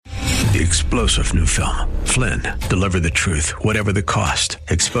The explosive new film, Flynn, deliver the truth, whatever the cost,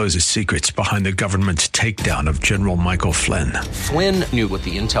 exposes secrets behind the government's takedown of General Michael Flynn. Flynn knew what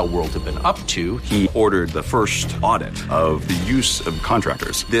the intel world had been up to. He ordered the first audit of the use of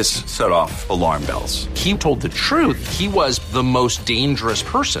contractors. This set off alarm bells. He told the truth. He was the most dangerous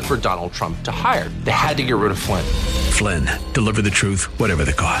person for Donald Trump to hire. They had to get rid of Flynn. Flynn, deliver the truth, whatever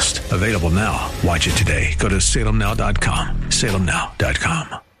the cost. Available now. Watch it today. Go to salemnow.com.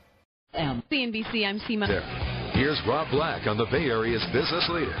 salemnow.com. CNBC, I'm Seema. There. Here's Rob Black on the Bay Area's business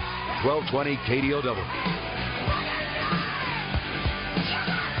leader, 1220 KDOW.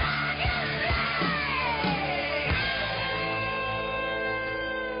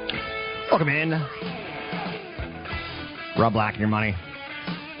 Welcome in. Rob Black and your money.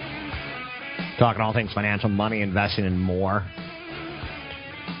 Talking all things financial, money, investing, and more.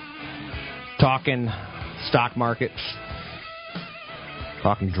 Talking stock markets.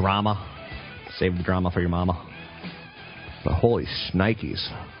 Talking drama. Save the drama for your mama. But holy shnikes.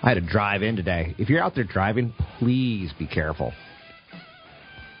 I had to drive in today. If you're out there driving, please be careful.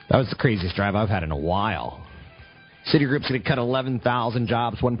 That was the craziest drive I've had in a while. Citigroup's going to cut 11,000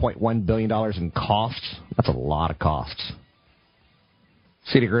 jobs, $1.1 billion in costs. That's a lot of costs.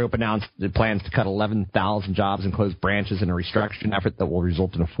 Citigroup announced it plans to cut 11,000 jobs and close branches in a restructuring effort that will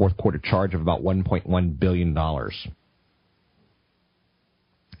result in a fourth quarter charge of about $1.1 billion.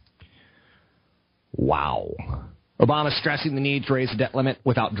 Wow. Obama stressing the need to raise the debt limit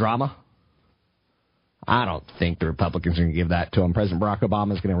without drama. I don't think the Republicans are going to give that to him. President Barack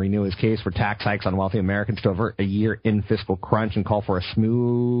Obama is going to renew his case for tax hikes on wealthy Americans to avert a year-end fiscal crunch and call for a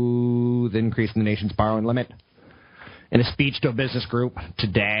smooth increase in the nation's borrowing limit. In a speech to a business group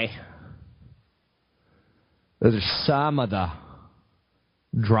today, those are some of the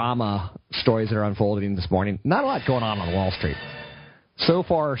drama stories that are unfolding this morning. Not a lot going on Wall Street. So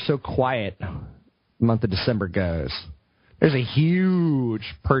far, so quiet the month of December goes. There's a huge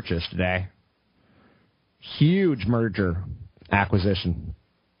purchase today. Huge merger acquisition.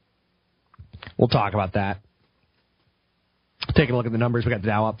 We'll talk about that. Taking a look at the numbers, we got the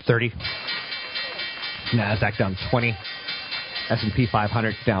Dow up 30. NASDAQ down 20. S&P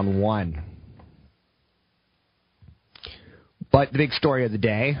 500 down 1. But the big story of the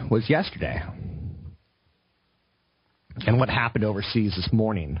day was yesterday. And what happened overseas this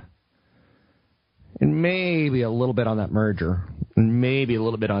morning. And maybe a little bit on that merger. And maybe a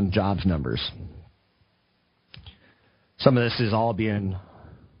little bit on jobs numbers. Some of this is all being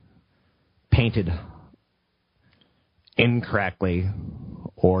painted incorrectly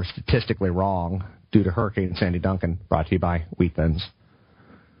or statistically wrong due to Hurricane Sandy Duncan, brought to you by Wheat Thins.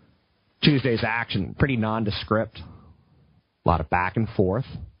 Tuesday's action, pretty nondescript. A lot of back and forth.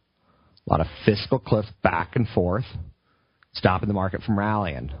 A lot of fiscal cliff back and forth, stopping the market from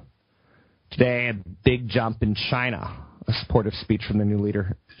rallying. Today, a big jump in China. A supportive speech from the new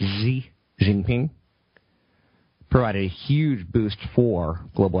leader, Xi Jinping, provided a huge boost for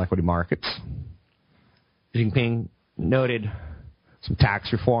global equity markets. Jinping noted some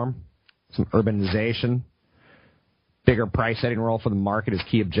tax reform, some urbanization, bigger price-setting role for the market as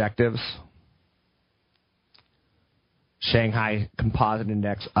key objectives. Shanghai Composite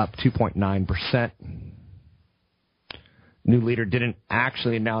Index up 2.9%. New leader didn't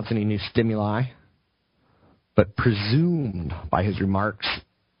actually announce any new stimuli, but presumed by his remarks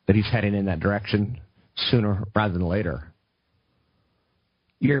that he's heading in that direction sooner rather than later.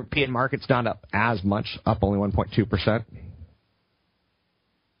 European markets not up as much, up only 1.2%.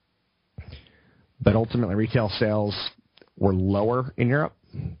 But ultimately, retail sales were lower in Europe,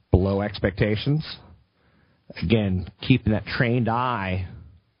 below expectations. Again, keeping that trained eye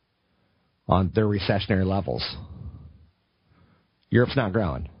on their recessionary levels. Europe's not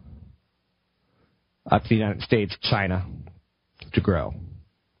growing. Up to the United States, China to grow.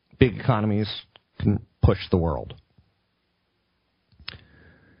 Big economies can push the world.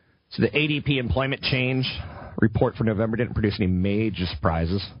 So the ADP employment change report for November didn't produce any major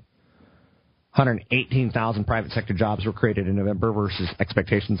surprises. 118,000 private sector jobs were created in November versus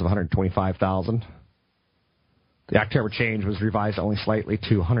expectations of 125,000. The October change was revised only slightly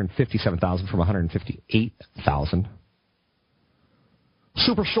to 157,000 from 158,000.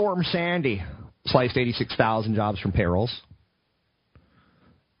 Superstorm Sandy sliced 86,000 jobs from payrolls.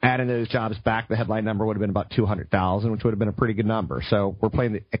 Adding those jobs back, the headline number would have been about 200,000, which would have been a pretty good number. So we're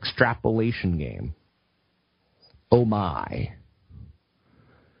playing the extrapolation game. Oh, my.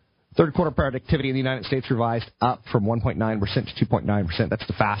 Third quarter productivity in the United States revised up from 1.9% to 2.9%. That's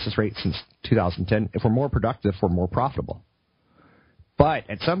the fastest rate since 2010. If we're more productive, we're more profitable. But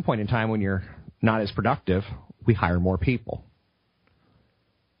at some point in time when you're not as productive, we hire more people.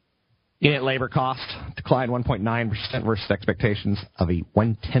 Unit labor cost declined 1.9% versus expectations of a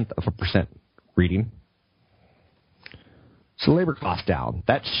 0.1% reading. So labor cost down.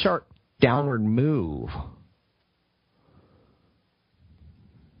 That sharp downward move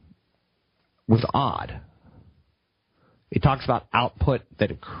was odd. It talks about output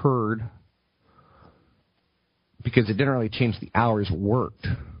that occurred because it didn't really change the hours worked.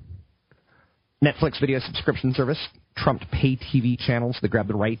 Netflix video subscription service trumped pay TV channels that grabbed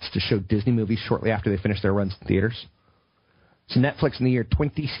the rights to show Disney movies shortly after they finished their runs in theaters. So Netflix in the year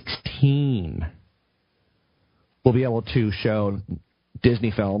 2016 will be able to show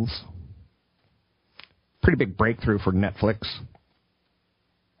Disney films. Pretty big breakthrough for Netflix.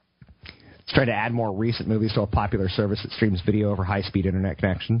 It's trying to add more recent movies to a popular service that streams video over high-speed internet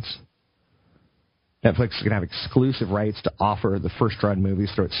connections. Netflix is going to have exclusive rights to offer the first-run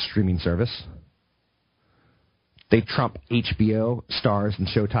movies through its streaming service. They trump HBO, Starz, and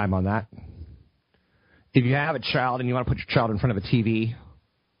Showtime on that. If you have a child and you want to put your child in front of a TV,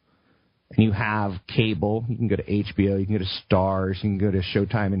 and you have cable, you can go to HBO, you can go to Starz, you can go to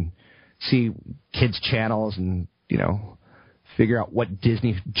Showtime and see kids' channels and, figure out what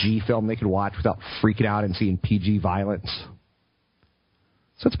Disney G film they could watch without freaking out and seeing PG violence.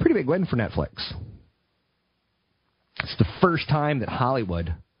 So it's a pretty big win for Netflix. It's the first time that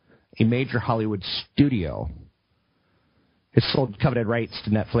Hollywood, a major Hollywood studio, has sold coveted rights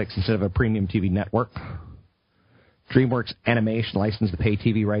to Netflix instead of a premium TV network. DreamWorks Animation licensed the pay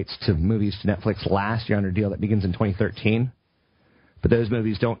TV rights to movies to Netflix last year under a deal that begins in 2013. But those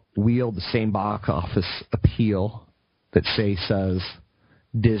movies don't wield the same box office appeal that, say, says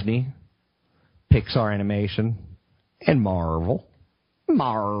Disney, Pixar Animation, and Marvel.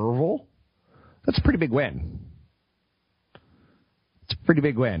 Marvel. That's a pretty big win. It's a pretty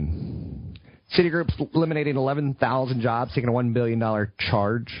big win. Citigroup's eliminating 11,000 jobs, taking a $1 billion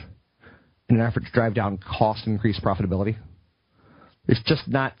charge in an effort to drive down cost and increase profitability. There's just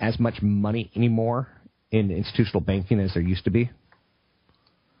not as much money anymore in institutional banking as there used to be.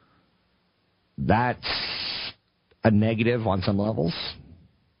 That's a negative on some levels.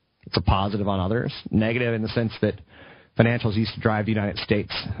 It's a positive on others. Negative in the sense that financials used to drive the United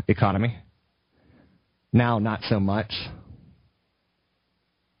States economy. Now, not so much.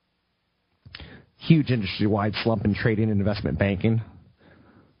 Huge industry-wide slump in trading and investment banking.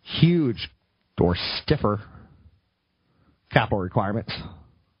 Huge or stiffer capital requirements.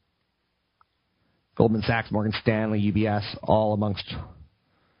 Goldman Sachs, Morgan Stanley, UBS, all amongst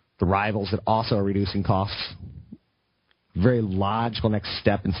the rivals that also are reducing costs. Very logical next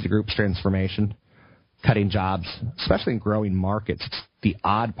step in Citigroup's transformation. Cutting jobs, especially in growing markets. It's the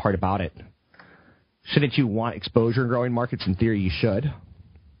odd part about it. Shouldn't you want exposure in growing markets? In theory, you should.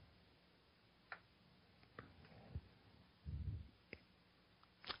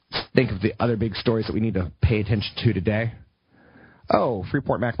 Think of the other big stories that we need to pay attention to today. Oh,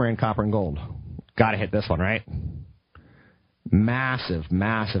 Freeport-McMoRan Copper and Gold. Got to hit this one, right? Massive,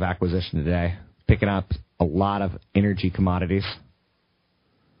 massive acquisition today. Picking up a lot of energy commodities.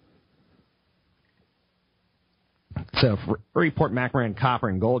 So Freeport-McMoRan Copper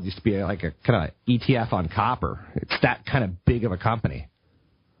and Gold used to be like a kind of ETF on copper. It's that kind of big of a company.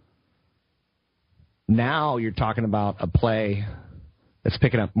 Now you're talking about a play that's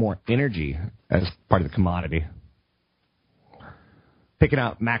picking up more energy as part of the commodity. Picking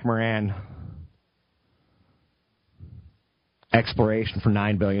up McMoRan exploration for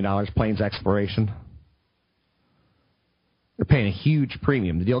 $9 billion, Plains Exploration. They're paying a huge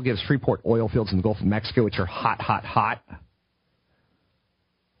premium. The deal gives Freeport oil fields in the Gulf of Mexico, which are hot, hot, hot.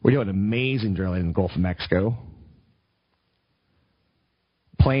 We're doing amazing drilling in the Gulf of Mexico.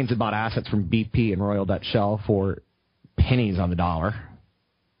 Plains had bought assets from BP and Royal Dutch Shell for pennies on the dollar.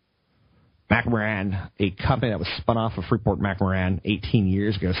 McMoRan, a company that was spun off of Freeport-McMoRan 18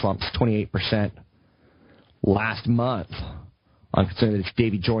 years ago, slumped 28% last month on considering that its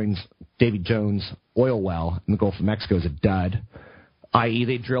Davy Jones oil well in the Gulf of Mexico is a dud. I.e.,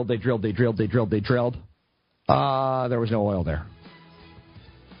 they drilled. There was no oil there.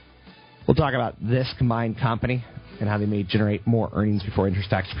 We'll talk about this combined company and how they may generate more earnings before interest,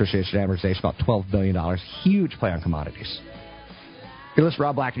 tax, depreciation, and amortization, about $12 billion. Huge play on commodities. You're listening to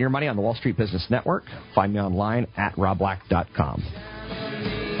Rob Black and Your Money on the Wall Street Business Network. Find me online at robblack.com.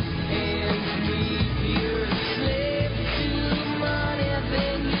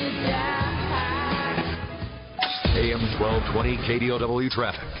 AM 1220 KDOW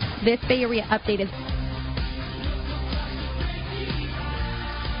traffic. This Bay Area update is...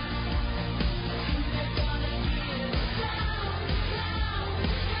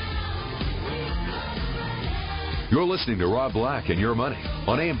 You're listening to Rob Black and Your Money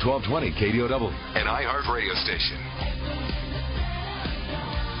on AM 1220 KDOW, an iHeart radio station.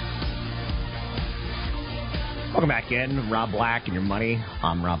 Welcome back in. Rob Black and Your Money.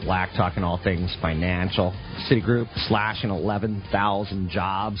 I'm Rob Black, talking all things financial. Citigroup slashing 11,000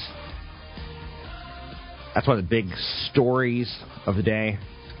 jobs. That's one of the big stories of the day.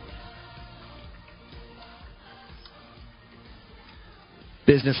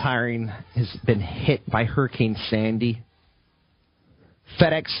 Business hiring has been hit by Hurricane Sandy.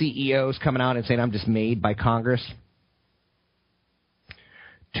 FedEx CEOs coming out and saying, I'm dismayed by Congress.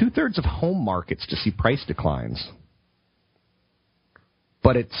 2/3 of home markets to see price declines.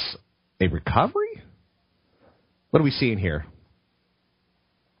 But it's a recovery? What are we seeing here?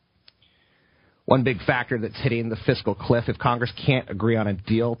 One big factor that's hitting the fiscal cliff, if Congress can't agree on a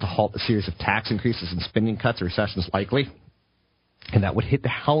deal to halt a series of tax increases and spending cuts, a recession is likely. And that would hit the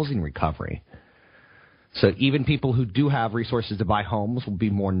housing recovery. So even people who do have resources to buy homes will be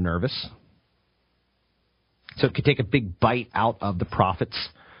more nervous. So it could take a big bite out of the profits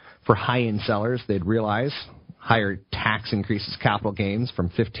for high-end sellers. They'd realize higher tax increases capital gains from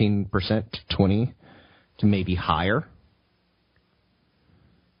 15% to 20% to maybe higher.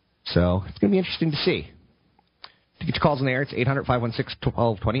 So it's going to be interesting to see. To get your calls in the air, it's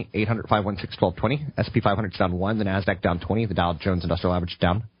 800-516-1220, 800-516-1220. SP 500's down 1, the NASDAQ down 20, the Dow Jones Industrial Average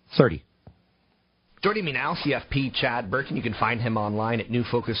down 30. Joining me now, CFP Chad Birkin. You can find him online at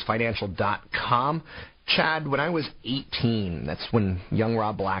newfocusfinancial.com. Chad, when I was 18, that's when young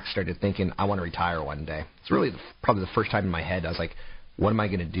Rob Black started thinking, I want to retire one day. It's really probably the first time in my head I was like, what am I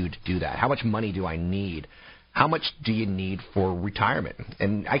going to do that? How much money do I need? How much do you need for retirement?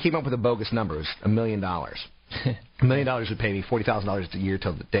 And I came up with a bogus number. It was $1 million. $1 million would pay me $40,000 a year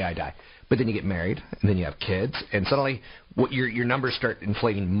till the day I die. But then you get married, and then you have kids, and suddenly your numbers start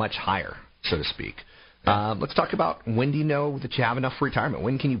inflating much higher, so to speak. Let's talk about, when do you know that you have enough for retirement?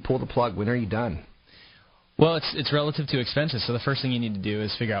 When can you pull the plug? When are you done? Well, it's relative to expenses. So the first thing you need to do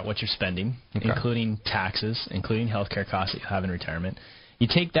is figure out what you're spending, including taxes, including healthcare costs that you have in retirement. You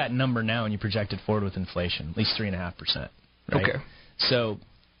take that number now and you project it forward with inflation, at least 3.5%. Right? Okay. So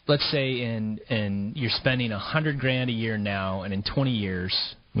let's say you're spending $100,000 a year now, and in 20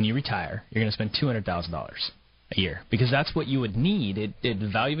 years, when you retire, you're going to spend $200,000 a year, because that's what you would need. The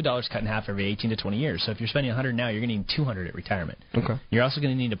value of a dollar is cut in half every 18 to 20 years. So if you're spending $100 now, you're going to need $200 at retirement. Okay. You're also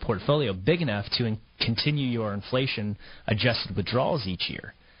going to need a portfolio big enough to continue your inflation-adjusted withdrawals each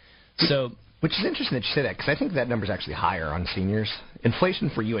year. So, which is interesting that you say that, because I think that number is actually higher on seniors. Inflation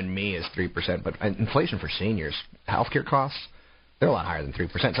for you and me is 3%, but inflation for seniors, healthcare costs, they're a lot higher than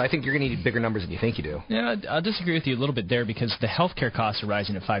 3%. So I think you're going to need bigger numbers than you think you do. Yeah, I'll disagree with you a little bit there, because the healthcare costs are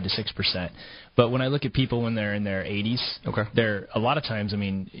rising at 5 to 6%. But when I look at people when they're in their 80s, they're a lot of times,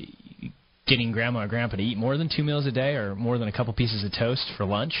 getting grandma or grandpa to eat more than 2 meals a day or more than a couple pieces of toast for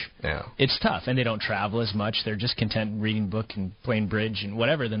lunch, it's tough. And they don't travel as much. They're just content reading book and playing bridge and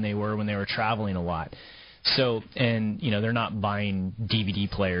whatever than they were when they were traveling a lot. So, and, they're not buying DVD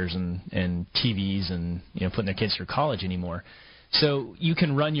players and TVs and, putting their kids through college anymore. So you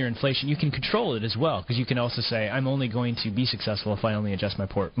can run your inflation. You can control it as well, because you can also say, I'm only going to be successful if I only adjust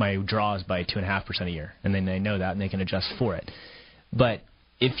my draws by 2.5% a year. And then they know that, and they can adjust for it. But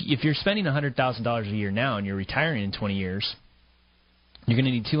if you're spending $100,000 a year now and you're retiring in 20 years, you're going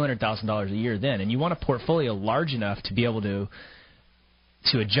to need $200,000 a year then. And you want a portfolio large enough to be able to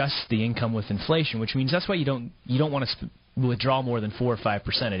adjust the income with inflation, which means that's why you don't want to withdraw more than 4 or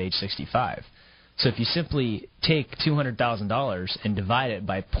 5% at age 65. So if you simply take $200,000 and divide it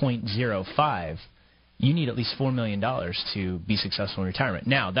by 0.05, you need at least $4 million to be successful in retirement.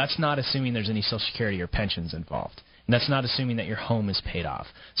 Now, that's not assuming there's any Social Security or pensions involved. And that's not assuming that your home is paid off.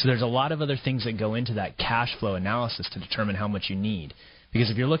 So there's a lot of other things that go into that cash flow analysis to determine how much you need.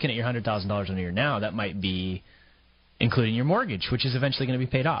 Because if you're looking at your $100,000 in a year now, that might be including your mortgage, which is eventually going to be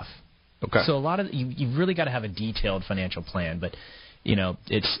paid off. Okay. So a lot of you've really got to have a detailed financial plan, but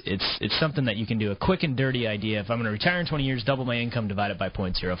it's something that you can do, a quick and dirty idea. If I'm going to retire in 20 years, double my income, divide it by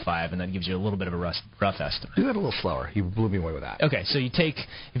 0.05, and that gives you a little bit of a rough estimate. Do that a little slower. You blew me away with that. Okay, so if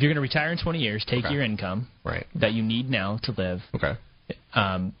you're going to retire in 20 years, take your income that you need now to live. Okay.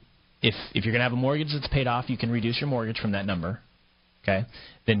 If you're going to have a mortgage that's paid off, you can reduce your mortgage from that number. Okay.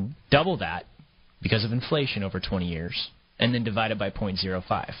 Then double that because of inflation over 20 years, and then divide it by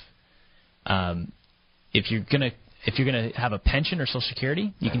 0.05. If you're going to have a pension or Social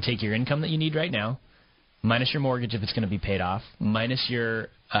Security, you can take your income that you need right now, minus your mortgage if it's going to be paid off, minus your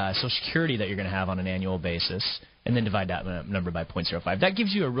Social Security that you're going to have on an annual basis, and then divide that number by 0.05. That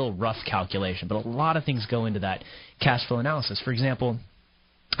gives you a real rough calculation, but a lot of things go into that cash flow analysis. For example,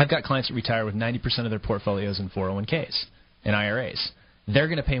 I've got clients that retire with 90% of their portfolios in 401ks and IRAs. They're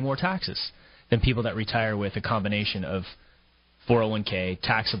going to pay more taxes than people that retire with a combination of 401k,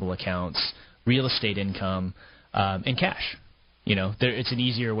 taxable accounts, real estate income, and cash. It's an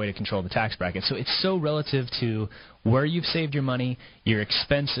easier way to control the tax bracket. So it's so relative to where you've saved your money, your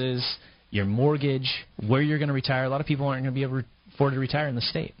expenses, your mortgage, where you're going to retire. A lot of people aren't going to be able to afford to retire in the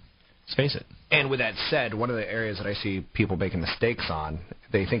state. Let's face it. And with that said, one of the areas that I see people making mistakes on,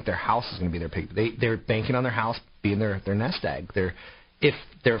 they think their house is going to be their pig. They're banking on their house being their nest egg. If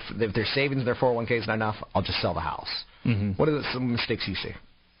their savings in their 401k is not enough, I'll just sell the house. Mm-hmm. What are some mistakes you see?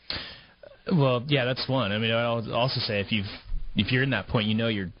 Well, yeah, that's one. I mean, I'll also say if you're in that point,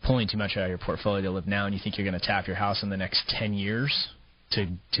 you're pulling too much out of your portfolio to live now, and you think you're going to tap your house in the next 10 years to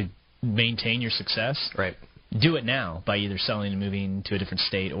maintain your success. Right. Do it now by either selling and moving to a different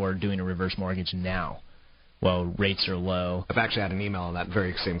state or doing a reverse mortgage now while rates are low. I've actually had an email on that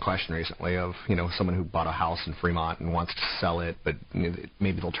very same question recently of, someone who bought a house in Fremont and wants to sell it, but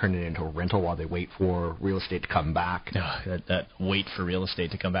maybe they'll turn it into a rental while they wait for real estate to come back. That wait for real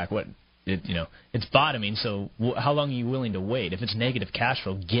estate to come back. It's bottoming, so how long are you willing to wait? If it's negative cash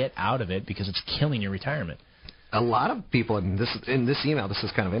flow, get out of it because it's killing your retirement. A lot of people in this email, this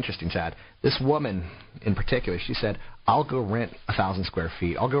is kind of interesting, Chad. This woman in particular, she said, I'll go rent 1,000 square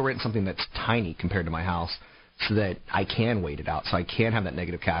feet. I'll go rent something that's tiny compared to my house so that I can wait it out, so I can have that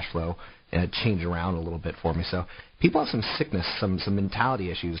negative cash flow and change around a little bit for me. So people have some sickness, some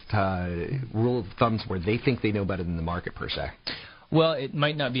mentality issues, rule of thumbs where they think they know better than the market per se. Well, it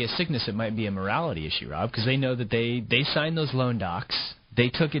might not be a sickness. It might be a morality issue, Rob, because they know that they signed those loan docs. They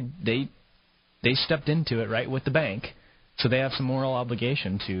took it. They stepped into it right with the bank, so they have some moral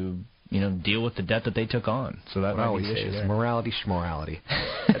obligation to deal with the debt that they took on. So that might be the issue there. Morality schmorality.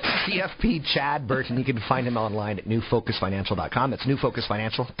 That's CFP Chad Burton. You can find him online at newfocusfinancial.com. That's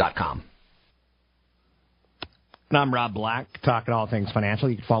newfocusfinancial.com. And I'm Rob Black, talking all things financial.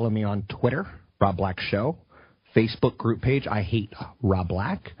 You can follow me on Twitter, Rob Black Show. Facebook group page, I Hate Rob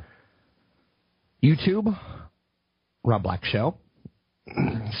Black. YouTube, Rob Black Show.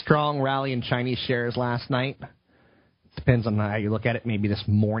 Strong rally in Chinese shares last night. Depends on how you look at it. Maybe this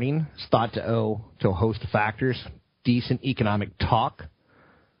morning. It's thought to owe to a host of factors. Decent economic talk.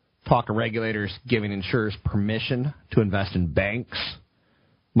 Talk of regulators giving insurers permission to invest in banks.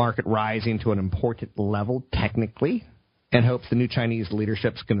 Market rising to an important level, technically. And hopes the new Chinese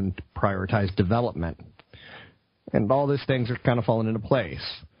leadership is going to prioritize development. And all these things are kind of falling into place.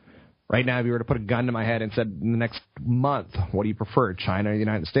 Right now, if you were to put a gun to my head and said, in the next month, what do you prefer, China or the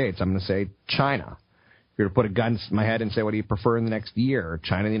United States? I'm going to say China. If you were to put a gun to my head and say, what do you prefer in the next year,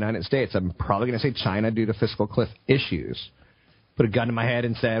 China or the United States? I'm probably going to say China due to fiscal cliff issues. Put a gun to my head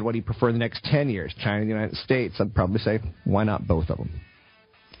and said, what do you prefer in the next 10 years, China or the United States? I'd probably say, why not both of them?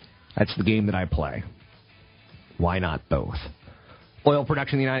 That's the game that I play. Why not both? Oil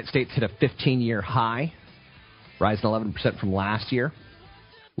production in the United States hit a 15-year high, rising 11% from last year.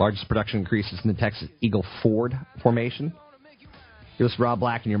 Largest production increases in the Texas Eagle Ford formation. You're listening to Rob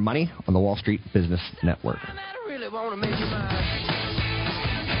Black and Your Money on the Wall Street Business Network.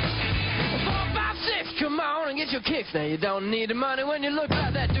 Come on and get your kicks. Now you don't need the money when you look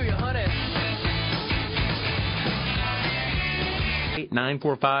like that, do you, honey?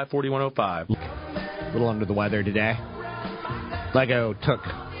 945-4105. A little under the weather today. Lego took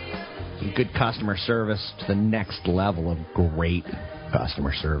some good customer service to the next level of great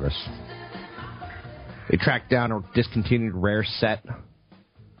customer service. They tracked down a discontinued rare set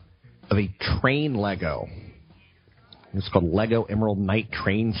of a train Lego. It's called Lego Emerald Night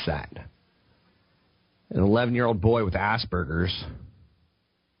Train Set. An 11-year-old boy with Asperger's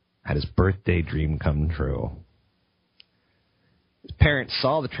had his birthday dream come true. His parents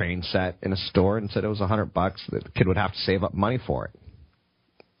saw the train set in a store and said it was $100, that the kid would have to save up money for it.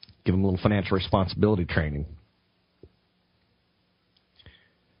 Give him a little financial responsibility training.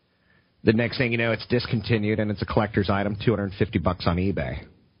 The next thing you know, it's discontinued and it's a collector's item, $250 on eBay.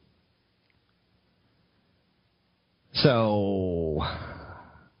 So,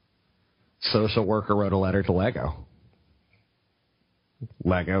 social worker wrote a letter to Lego.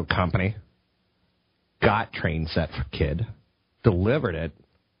 Lego company got train set for kid, delivered it,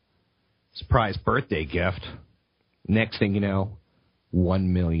 surprise birthday gift. Next thing you know,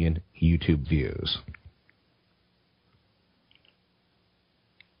 1 million YouTube views.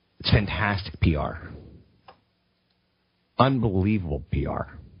 It's fantastic PR. Unbelievable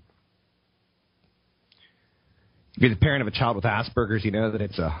PR. If you're the parent of a child with Asperger's, you know that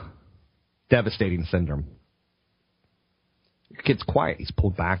it's a devastating syndrome. Your kid's quiet. He's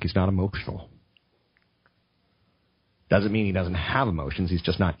pulled back. He's not emotional. Doesn't mean he doesn't have emotions. He's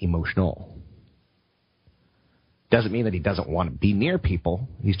just not emotional. Doesn't mean that he doesn't want to be near people.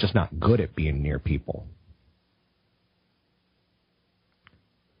 He's just not good at being near people.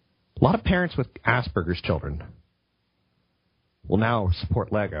 A lot of parents with Asperger's children will now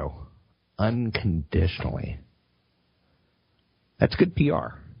support Lego unconditionally. That's good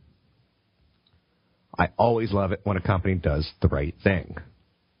PR. I always love it when a company does the right thing.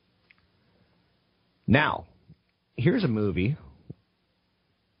 Now, here's a movie,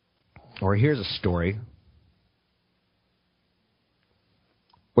 or here's a story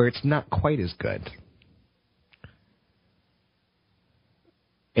where it's not quite as good.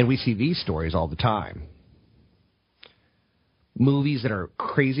 And we see these stories all the time. Movies that are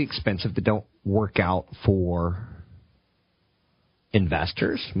crazy expensive that don't work out for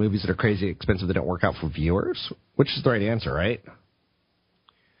investors. Movies that are crazy expensive that don't work out for viewers. Which is the right answer, right?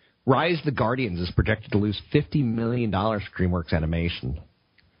 Rise of the Guardians is projected to lose $50 million for DreamWorks Animation.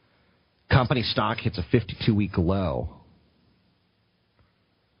 Company stock hits a 52-week low.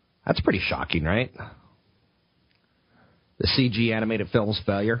 That's pretty shocking, right? The CG animated film's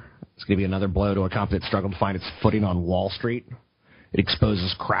failure is going to be another blow to a company that struggled to find its footing on Wall Street. It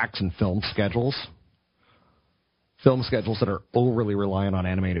exposes cracks in film schedules. Film schedules that are overly reliant on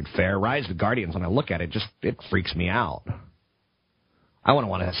animated fare. Rise of the Guardians, when I look at it, it freaks me out. I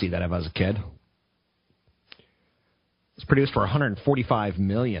wouldn't want to see that if I was a kid. It's produced for $145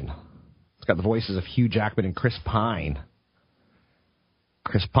 million. It's got the voices of Hugh Jackman and Chris Pine.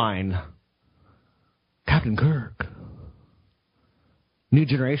 Chris Pine, Captain Kirk. New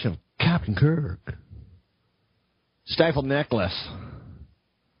generation of Captain Kirk. Stifled Necklace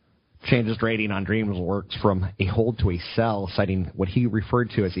changes rating on DreamWorks from a hold to a sell, citing what he referred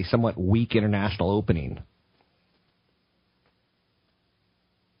to as a somewhat weak international opening.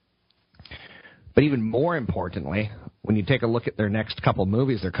 But even more importantly, when you take a look at their next couple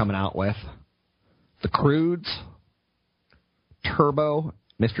movies they're coming out with, The Croods, Turbo,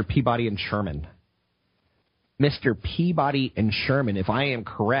 Mr. Peabody and Sherman. Mr. Peabody and Sherman, if I am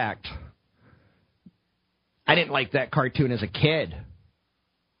correct, I didn't like that cartoon as a kid.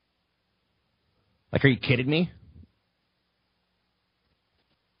 Like, are you kidding me?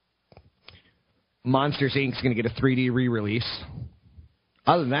 Monsters, Inc. is going to get a 3D re-release.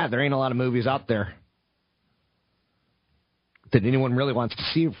 Other than that, there ain't a lot of movies out there that anyone really wants to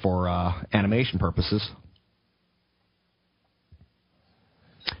see for animation purposes.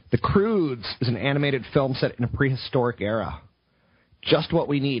 The Croods is an animated film set in a prehistoric era. Just what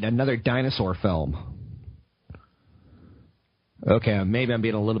we need, another dinosaur film. Okay, maybe I'm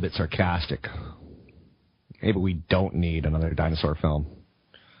being a little bit sarcastic. Maybe we don't need another dinosaur film.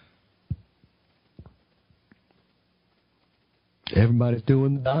 Everybody's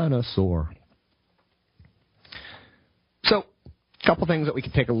doing the dinosaur. So, a couple things that we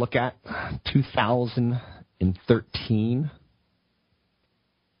can take a look at. 2013.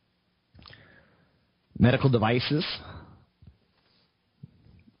 Medical devices.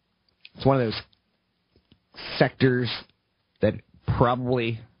 It's one of those sectors that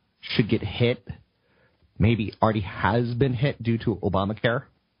probably should get hit. Maybe already has been hit due to Obamacare.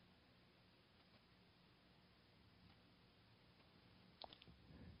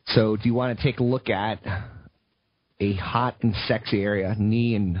 So do you want to take a look at a hot and sexy area,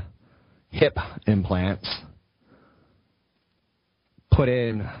 knee and hip implants, put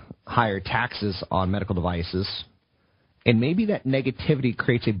in higher taxes on medical devices, and maybe that negativity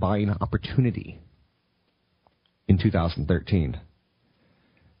creates a buying opportunity in 2013.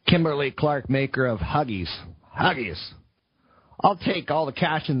 Kimberly-Clark, maker of Huggies. Huggies. I'll take all the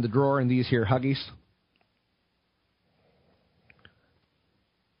cash in the drawer in these here Huggies.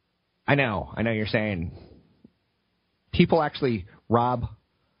 I know you're saying people actually rob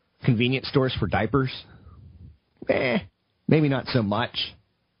convenience stores for diapers. Maybe not so much.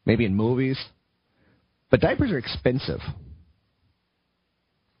 Maybe in movies. But diapers are expensive.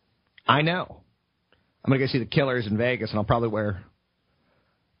 I know. I'm going to go see the Killers in Vegas, and I'll probably wear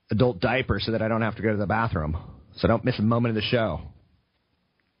adult diapers so that I don't have to go to the bathroom, so I don't miss a moment of the show.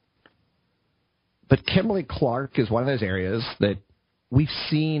 But Kimberly-Clark is one of those areas that we've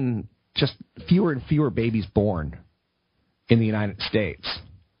seen just fewer and fewer babies born in the United States.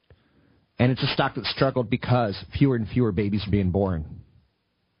 And it's a stock that struggled because fewer and fewer babies are being born.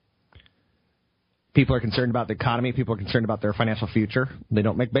 People are concerned about the economy. People are concerned about their financial future. They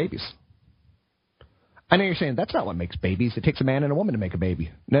don't make babies. I know you're saying that's not what makes babies. It takes a man and a woman to make a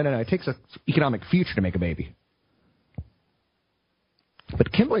baby. No. It takes an economic future to make a baby.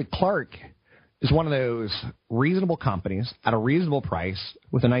 But Kimberly-Clark is one of those reasonable companies at a reasonable price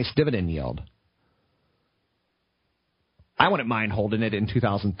with a nice dividend yield. I wouldn't mind holding it in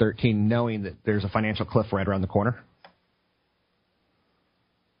 2013, knowing that there's a financial cliff right around the corner.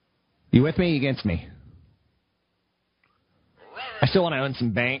 You with me? You against me? I still want to own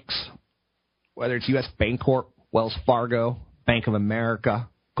some banks, whether it's U.S. Bancorp, Wells Fargo, Bank of America,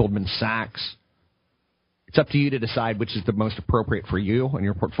 Goldman Sachs. It's up to you to decide which is the most appropriate for you and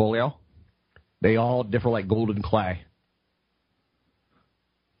your portfolio. They all differ like gold and clay.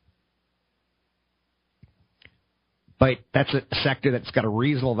 But that's a sector that's got a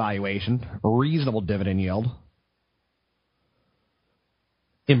reasonable valuation, a reasonable dividend yield,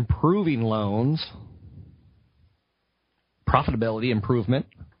 improving loans, profitability improvement.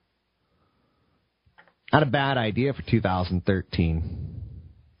 Not a bad idea for 2013.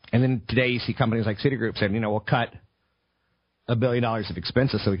 And then today you see companies like Citigroup saying, we'll cut $1 billion of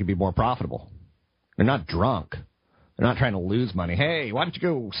expenses so we can be more profitable. They're not drunk. They're not trying to lose money. Hey, why don't you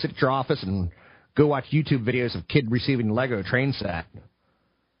go sit at your office and go watch YouTube videos of kid receiving Lego train set?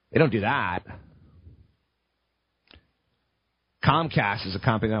 They don't do that. Comcast is a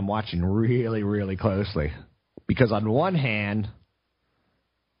company that I'm watching really, really closely. Because on one hand,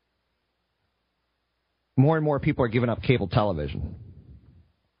 more and more people are giving up cable television.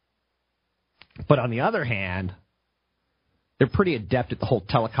 But on the other hand, they're pretty adept at the whole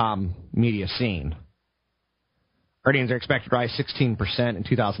telecom media scene. Earnings are expected to rise 16% in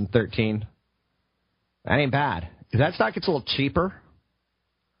 2013. That ain't bad. If that stock gets a little cheaper,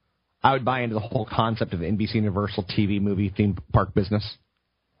 I would buy into the whole concept of NBC Universal TV movie theme park business.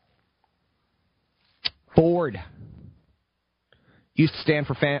 Ford used to stand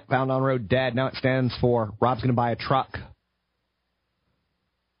for Found on Road Dead. Now it stands for Rob's going to buy a truck.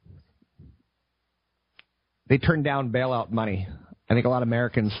 They turned down bailout money. I think a lot of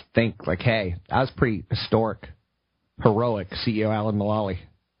Americans think, like, hey, that was pretty historic, heroic, CEO Alan Mulally.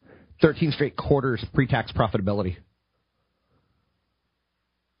 13 straight quarters of pre-tax profitability.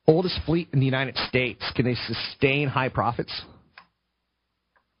 Oldest fleet in the United States. Can they sustain high profits?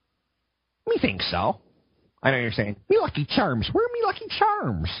 We think so. I know you're saying, me Lucky Charms. Where are me Lucky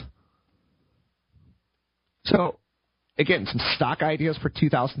Charms? So, again, some stock ideas for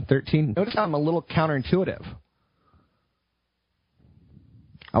 2013. Notice I'm a little counterintuitive.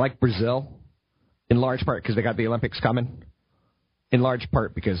 I like Brazil, in large part because they got the Olympics coming. In large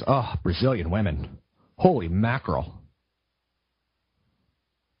part because, Brazilian women. Holy mackerel.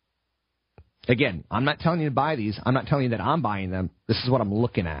 Again, I'm not telling you to buy these. I'm not telling you that I'm buying them. This is what I'm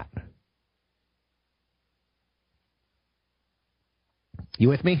looking at. You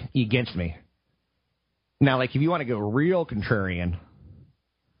with me? You against me? Now, like, if you want to go real contrarian,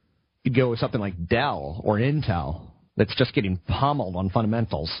 you'd go with something like Dell or Intel that's just getting pummeled on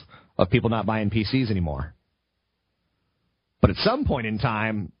fundamentals of people not buying PCs anymore. But at some point in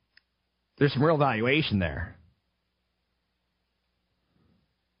time, there's some real valuation there.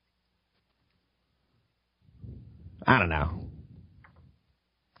 I don't know.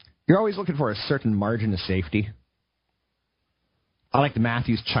 You're always looking for a certain margin of safety. I like the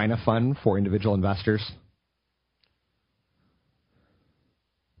Matthews China Fund for individual investors.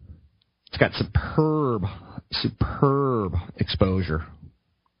 It's got superb exposure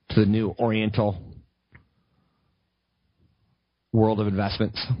to the new Oriental world of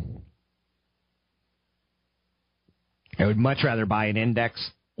investments. I would much rather buy an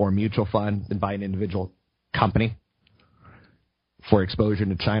index or a mutual fund than buy an individual company for exposure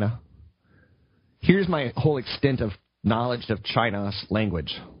to China. Here's my whole extent of knowledge of China's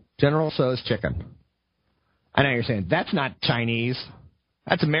language. General Tso's chicken. I know you're saying, that's not Chinese.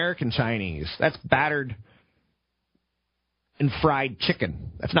 That's American Chinese. That's battered and fried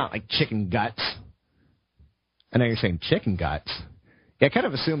chicken. That's not like chicken guts. I know you're saying chicken guts. Yeah, I kind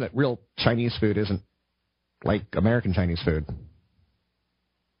of assume that real Chinese food isn't like American Chinese food.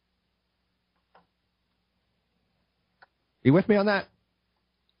 You with me on that?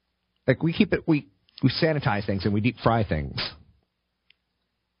 Like, we sanitize things and we deep fry things.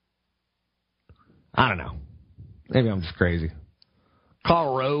 I don't know. Maybe I'm just crazy.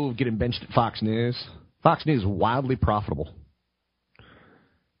 Karl Rove getting benched at Fox News. Fox News is wildly profitable.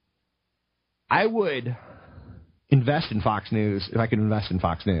 I would invest in Fox News if I could invest in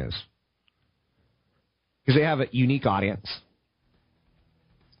Fox News. Because they have a unique audience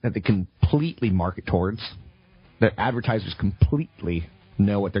that they completely market towards. That advertisers completely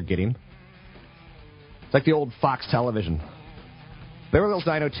know what they're getting. It's like the old Fox Television. Beverly Hills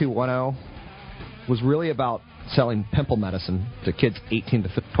 90210 was really about selling pimple medicine to kids 18 to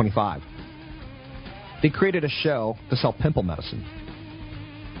 25. They created a show to sell pimple medicine.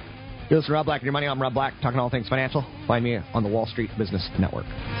 You're listening to Rob Black and Your Money. I'm Rob Black, talking all things financial. Find me on the Wall Street Business Network.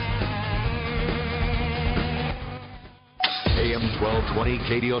 AM 1220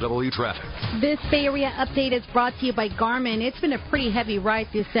 KDOW traffic. This Bay Area update is brought to you by Garmin. It's been a pretty heavy ride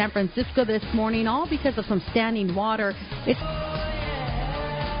through San Francisco this morning, all because of some standing water.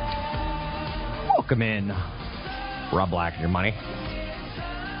 Welcome in. Rob Black and your money.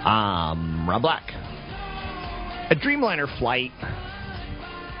 Rob Black. A Dreamliner flight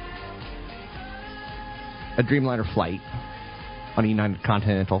on a United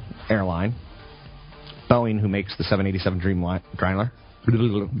Continental airline. Boeing, who makes the 787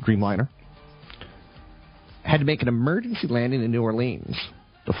 Dreamliner, had to make an emergency landing in New Orleans.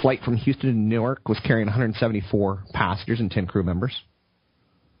 The flight from Houston to Newark was carrying 174 passengers and 10 crew members.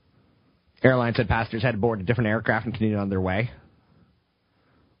 Airline said passengers had to board a different aircraft and continue on their way.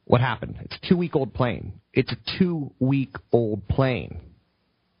 What happened? It's a 2-week-old plane. It's a 2-week-old plane.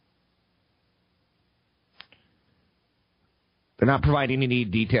 They're not providing any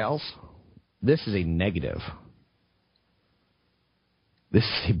details. This is a negative. This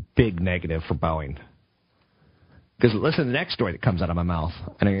is a big negative for Boeing. Because listen to the next story that comes out of my mouth.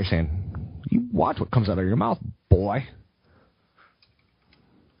 I know you're saying, you watch what comes out of your mouth, boy.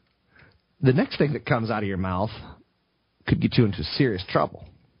 The next thing that comes out of your mouth could get you into serious trouble.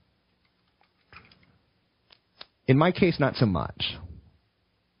 In my case, not so much.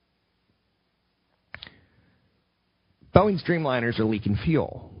 Boeing's Dreamliners are leaking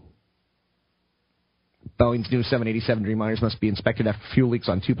fuel. Boeing's new 787 Dreamliners must be inspected after fuel leaks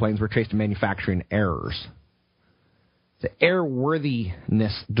on 2 planes were traced to manufacturing errors. The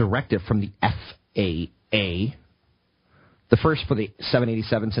airworthiness directive from the FAA, the first for the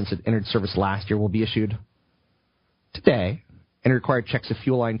 787 since it entered service last year, will be issued today and require checks of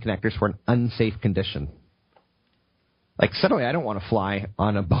fuel line connectors for an unsafe condition. Like, suddenly I don't want to fly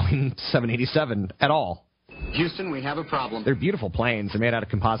on a Boeing 787 at all. Houston, we have a problem. They're beautiful planes. They're made out of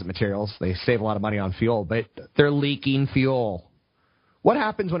composite materials. They save a lot of money on fuel, but they're leaking fuel. What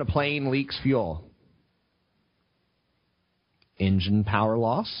happens when a plane leaks fuel? Engine power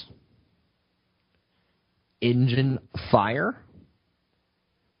loss? Engine fire?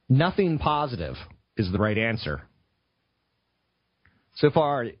 Nothing positive is the right answer. So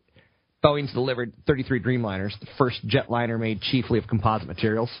far, Boeing's delivered 33 Dreamliners, the first jetliner made chiefly of composite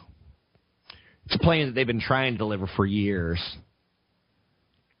materials. It's a plane that they've been trying to deliver for years.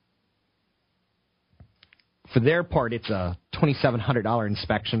 For their part, it's a $2,700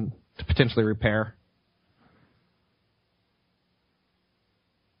 inspection to potentially repair.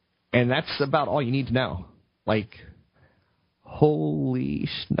 And that's about all you need to know. Like, holy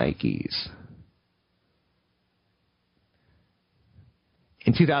shnikes.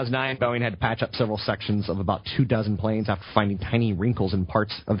 In 2009, Boeing had to patch up several sections of about 24 planes after finding tiny wrinkles in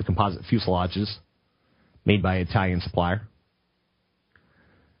parts of the composite fuselages made by an Italian supplier.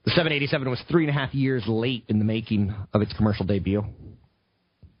 The 787 was 3.5 years late in the making of its commercial debut.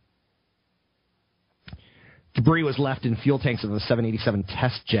 Debris was left in fuel tanks of a 787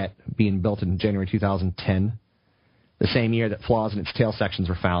 test jet being built in January 2010, the same year that flaws in its tail sections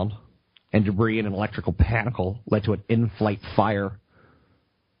were found, and debris in an electrical panel led to an in-flight fire.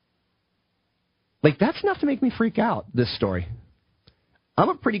 Like, that's enough to make me freak out, this story. I'm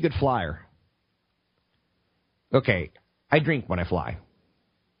a pretty good flyer. Okay, I drink when I fly.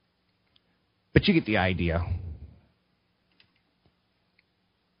 But you get the idea.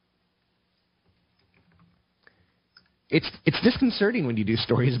 It's disconcerting when you do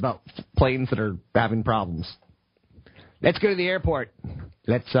stories about planes that are having problems. Let's go to the airport.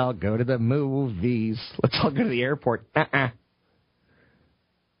 Let's all go to the movies. Let's all go to the airport.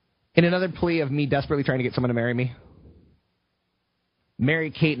 In another plea of me desperately trying to get someone to marry me,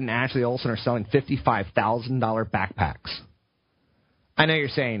 Mary Kate and Ashley Olsen are selling $55,000 backpacks. I know you're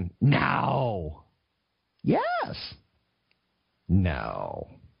saying, no. Yes. No.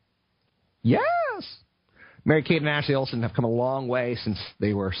 Yes. Mary Kate and Ashley Olsen have come a long way since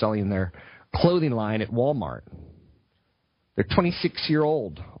they were selling their clothing line at Walmart. They're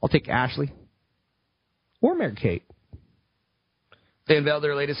 26-year-old. I'll take Ashley or Mary Kate. They unveiled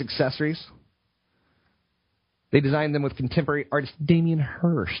their latest accessories. They designed them with contemporary artist Damien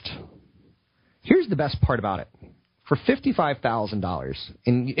Hirst. Here's the best part about it. For $55,000,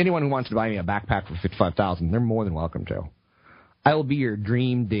 and anyone who wants to buy me a backpack for $55,000, they're more than welcome to. I will be your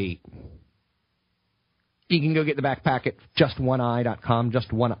dream date. You can go get the backpack at justoneeye.com,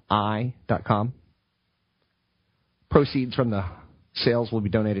 justoneeye.com. Proceeds from the sales will be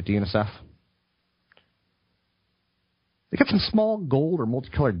donated to UNICEF. They got some small gold or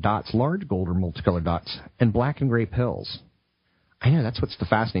multicolored dots, large gold or multicolored dots, and black and gray pills. I know, that's what's the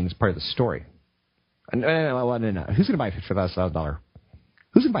fascinating part of the story. No. Who's going to buy a $55,000?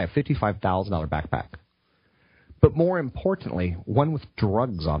 Who's going to buy a $55,000 backpack? but more importantly, one with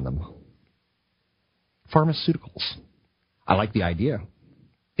drugs on them. Pharmaceuticals. I like the idea.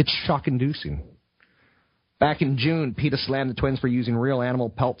 It's shock-inducing. Back in June, PETA slammed the twins for using real animal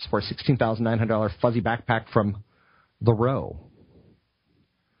pelts for a $16,900 fuzzy backpack from The Row.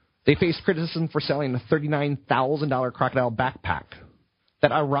 They faced criticism for selling a $39,000 crocodile backpack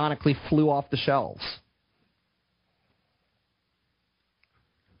that ironically flew off the shelves.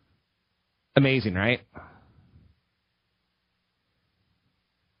 Amazing, right?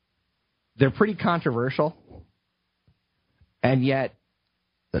 They're pretty controversial, and yet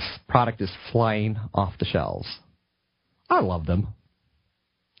this product is flying off the shelves. I love them.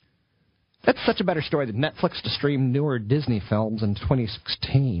 That's such a better story than Netflix to stream newer Disney films in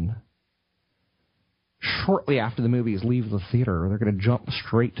 2016. Shortly after the movies leave the theater, they're going to jump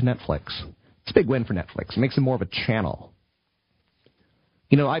straight to Netflix. It's a big win for Netflix. It makes it more of a channel.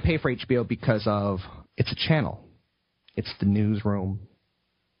 You know, I pay for HBO because of it's a channel. It's the newsroom.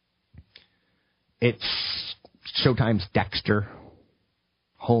 It's Showtime's Dexter,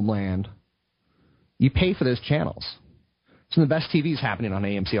 Homeland. You pay for those channels. Some of the best TV is happening on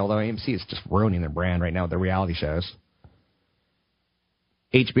AMC, although AMC is just ruining their brand right now with their reality shows.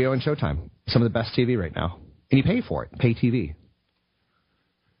 HBO and Showtime, some of the best TV right now. And you pay for it, pay TV.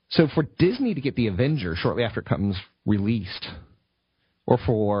 So for Disney to get The Avenger shortly after it comes released, or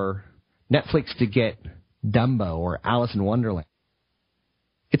for Netflix to get Dumbo or Alice in Wonderland,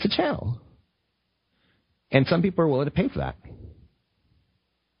 it's a channel. And some people are willing to pay for that.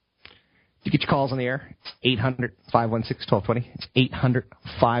 To get your calls on the air, it's 800-516-1220. It's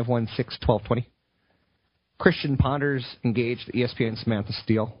 800-516-1220. Christian Ponders engaged ESPN Samantha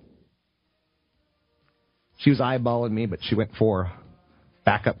Steele. She was eyeballing me, but she went for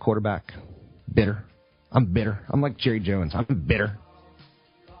backup quarterback. Bitter. I'm bitter. I'm like Jerry Jones. I'm bitter.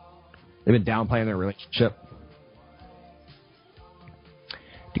 They've been downplaying their relationship.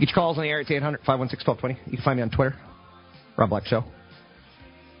 To get your calls on the air, it's 800-516-1220. You can find me on Twitter, Rob Black Show.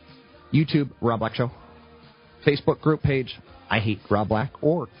 YouTube, Rob Black Show. Facebook group page, I Hate Rob Black,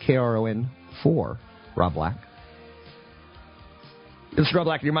 or KRON4 Rob Black. This is Rob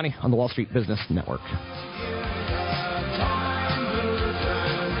Black and Your Money on the Wall Street Business Network.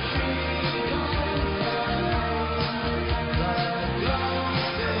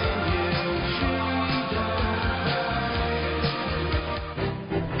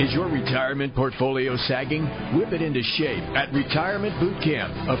 Is your retirement portfolio sagging? Whip it into shape at Retirement Boot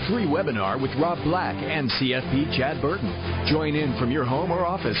Camp, a free webinar with Rob Black and CFP Chad Burton. Join in from your home or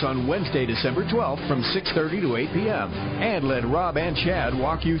office on Wednesday, December 12th from 6:30 to 8 p.m. And let Rob and Chad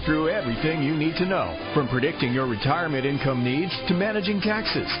walk you through everything you need to know, from predicting your retirement income needs to managing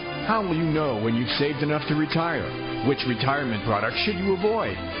taxes. How will you know when you've saved enough to retire? Which retirement products should you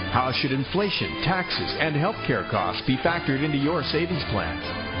avoid? How should inflation, taxes, and healthcare costs be factored into your savings plan?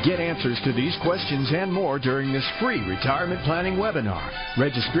 Get answers to these questions and more during this free retirement planning webinar.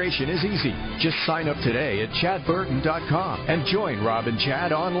 Registration is easy. Just sign up today at chadburton.com and join Rob and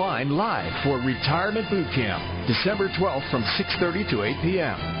Chad online live for Retirement Boot Camp, December 12th from 6:30 to 8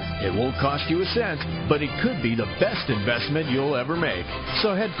 p.m. It won't cost you a cent, but it could be the best investment you'll ever make.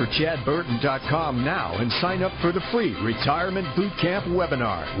 So head for chadburton.com now and sign up for the free Retirement Boot Camp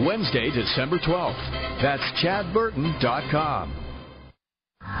webinar, Wednesday, December 12th. That's chadburton.com.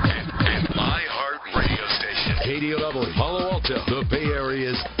 And my heart radio station. KDOW, Palo Alto, the Bay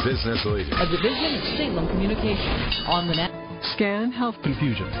Area's business leader. A division of Salem Communications on the net. Scan Health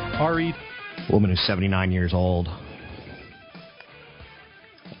Confusion. RE. Woman who's 79 years old.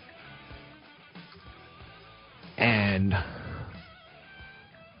 And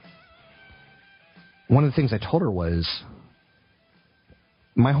one of the things I told her was,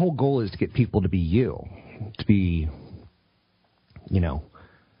 my whole goal is to get people to be you, to be,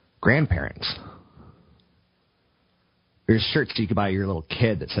 grandparents. There's shirts you could buy your little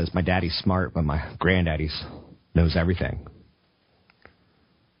kid that says, my daddy's smart, but my granddaddy knows everything.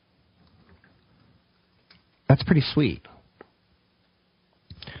 That's pretty sweet.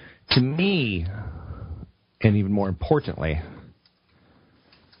 To me, and even more importantly,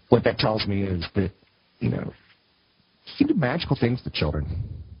 what that tells me is that, you can do magical things to children.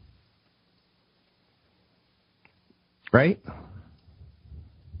 Right?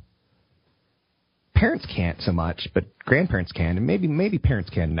 Parents can't so much, but grandparents can, and maybe parents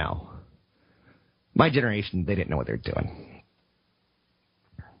can now. My generation, they didn't know what they were doing.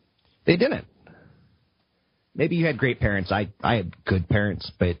 They didn't. Maybe you had great parents. I had good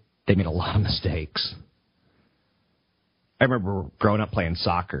parents, but they made a lot of mistakes. I remember growing up playing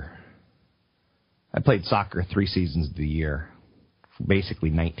soccer. I played soccer 3 seasons of the year, for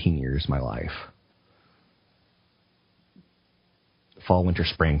basically 19 years of my life. fall, winter,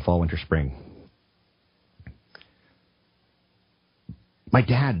 spring, fall, winter, spring. My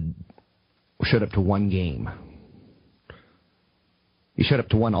dad showed up to one game. He showed up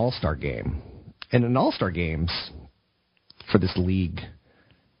to one all-star game. And in all-star games for this league,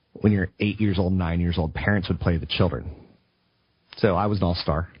 when you're 8 years old, 9 years old, parents would play the children. So I was an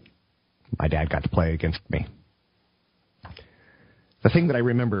all-star. My dad got to play against me. The thing that I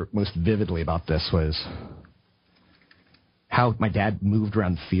remember most vividly about this was how my dad moved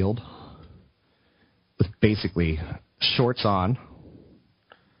around the field with basically shorts on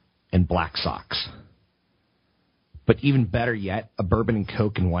and black socks. But even better yet, a bourbon and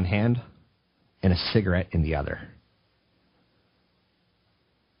Coke in one hand and a cigarette in the other.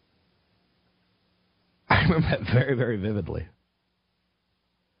 I remember that very, very vividly.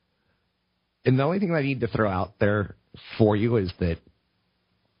 And the only thing I need to throw out there for you is that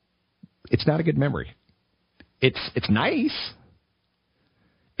it's not a good memory. It's nice.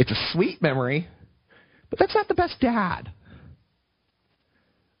 It's a sweet memory, but that's not the best dad.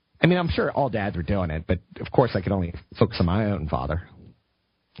 I mean, I'm sure all dads were doing it, but of course I could only focus on my own father.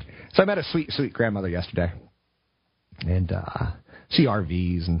 So I met a sweet, sweet grandmother yesterday, and she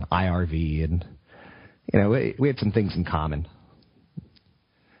RVs and I RV, and we had some things in common.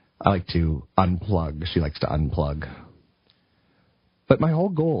 I like to unplug. She likes to unplug. But my whole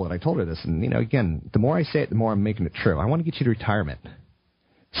goal, and I told her this, and, again, the more I say it, the more I'm making it true. I want to get you to retirement.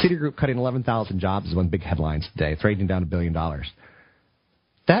 Citigroup cutting 11,000 jobs is one of the big headlines today. It's rating down $1 billion.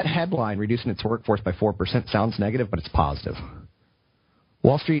 That headline, reducing its workforce by 4%, sounds negative, but it's positive.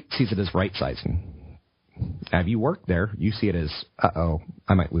 Wall Street sees it as right-sizing. Now, if you work there, you see it as,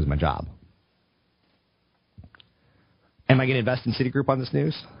 I might lose my job. Am I going to invest in Citigroup on this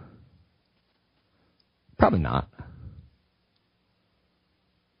news? Probably not.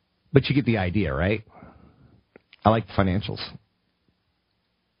 But you get the idea, right? I like the financials.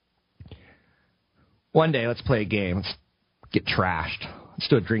 One day, let's play a game. Let's get trashed. Let's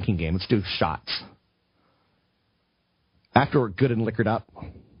do a drinking game. Let's do shots. After we're good and liquored up,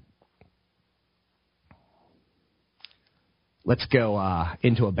 let's go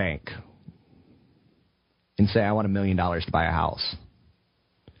into a bank and say, I want $1 million to buy a house.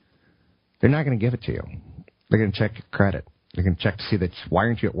 They're not going to give it to you. They're going to check your credit. They're going to check to see that, why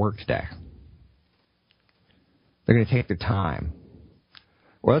aren't you at work today? They're going to take their time.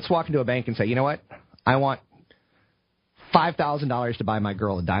 Or let's walk into a bank and say, you know what? I want $5,000 to buy my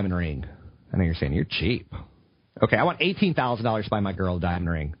girl a diamond ring. I know you're saying, you're cheap. Okay, I want $18,000 to buy my girl a diamond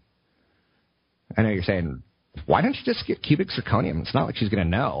ring. I know you're saying, why don't you just get cubic zirconium? It's not like she's going to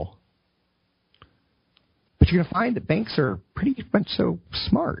know. But you're going to find that banks are pretty much so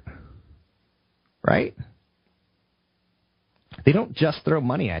smart. Right? They don't just throw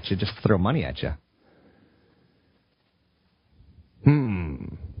money at you, just throw money at you.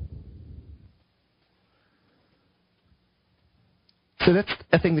 So that's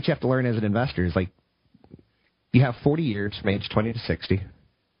a thing that you have to learn as an investor is like, you have 40 years from age 20 to 60.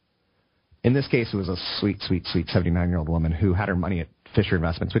 In this case, it was a sweet, sweet, sweet 79-year-old woman who had her money at Fisher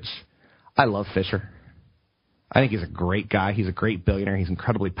Investments, which I love Fisher. I think he's a great guy. He's a great billionaire. He's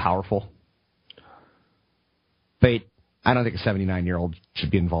incredibly powerful. But I don't think a 79-year-old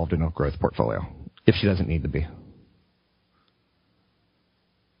should be involved in a growth portfolio if she doesn't need to be.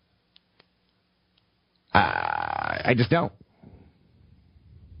 I just don't.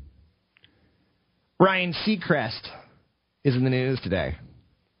 Ryan Seacrest is in the news today.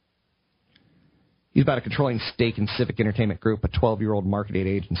 He's about a controlling stake in Civic Entertainment Group, a 12-year-old marketing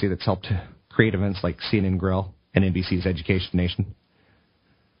agency that's helped to create events like CNN Grill and NBC's Education Nation.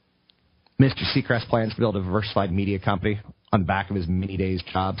 Mr. Seacrest plans to build a diversified media company on the back of his many days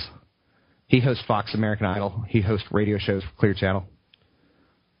jobs. He hosts Fox American Idol. He hosts radio shows for Clear Channel.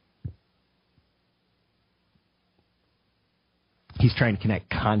 He's trying to connect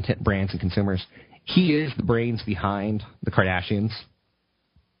content, brands, and consumers. He is the brains behind the Kardashians.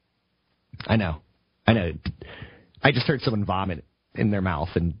 I know. I just heard someone vomit in their mouth,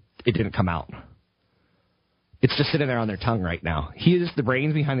 and it didn't come out. It's just sitting there on their tongue right now. He is the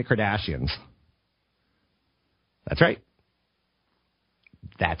brains behind the Kardashians. That's right.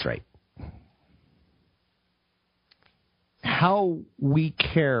 That's right. How we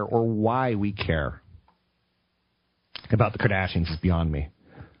care or why we care about the Kardashians is beyond me.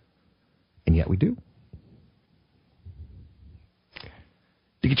 And yet we do.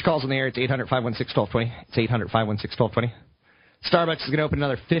 To get your calls on the air, it's 800-516-1220. It's 800-516-1220. Starbucks is going to open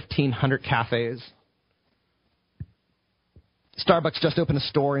another 1,500 cafes. Starbucks just opened a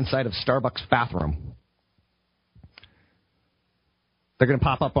store inside of Starbucks bathroom. They're going to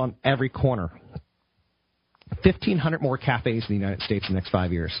pop up on every corner. 1,500 more cafes in the United States in the next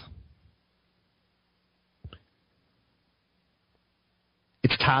 5 years.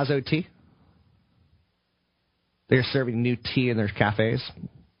 It's Tazo Tea. They're serving new tea in their cafes.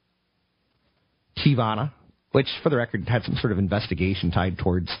 Teavana, which, for the record, had some sort of investigation tied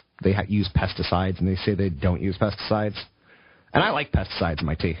towards they use pesticides, and they say they don't use pesticides. And I like pesticides in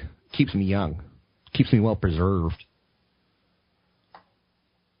my tea. Keeps me young. Keeps me well preserved.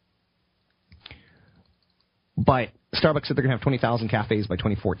 But Starbucks said they're going to have 20,000 cafes by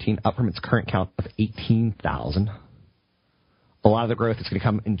 2014, up from its current count of 18,000. A lot of the growth is going to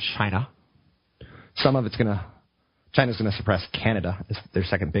come in China. Some of it's China's going to suppress Canada as their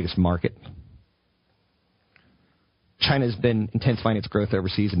second biggest market. China's been intensifying its growth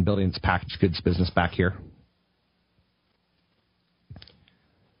overseas and building its packaged goods business back here.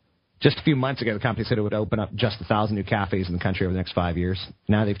 Just a few months ago, the company said it would open up just 1,000 new cafes in the country over the next 5 years.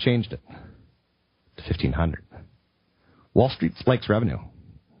 Now they've changed it to 1,500. Wall Street likes revenue.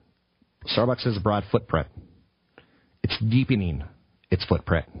 Starbucks has a broad footprint. It's deepening its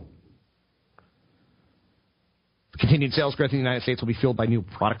footprint. Continued sales growth in the United States will be fueled by new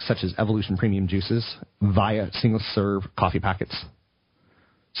products such as Evolution Premium Juices via single-serve coffee packets.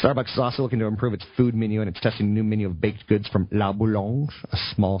 Starbucks is also looking to improve its food menu, and it's testing a new menu of baked goods from La Boulange, a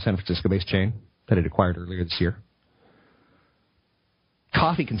small San Francisco-based chain that it acquired earlier this year.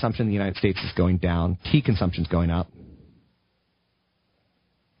 Coffee consumption in the United States is going down. Tea consumption is going up.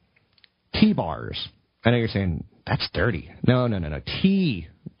 Tea bars. I know you're saying, that's dirty. No. Tea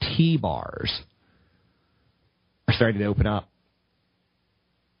bars are starting to open up.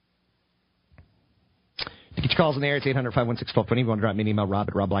 To get your calls in the air, it's 800-516-1220. If you want to drop me an email,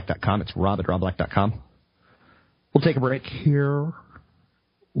 rob@robblack.com. It's rob@robblack.com. We'll take a break here.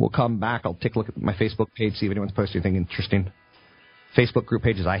 We'll come back. I'll take a look at my Facebook page, see if anyone's posted anything interesting. Facebook group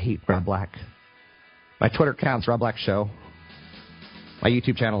page is I Hate Rob Black. My Twitter account's Rob Black Show. My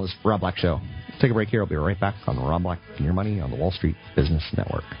YouTube channel is Rob Black Show. Take a break here. I'll be right back on the Rob Black and Your Money on the Wall Street Business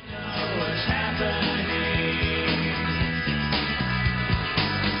Network.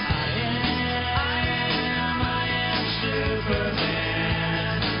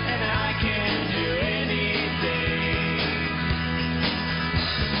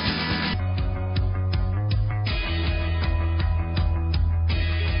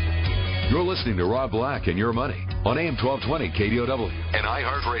 You're listening to Rob Black and Your Money on AM 1220 KDOW, an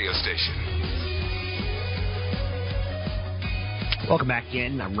iHeart radio station. Welcome back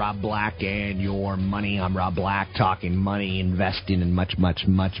in. I'm Rob Black and Your Money. I'm Rob Black, talking money, investing, and much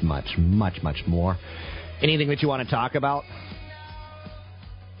more. Anything that you want to talk about,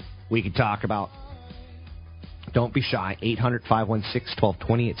 we can talk about. Don't be shy.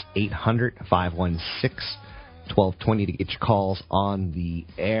 800-516-1220. It's 800-516-1220 to get your calls on the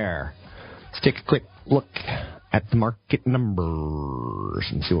air. Let's take a quick look at the market numbers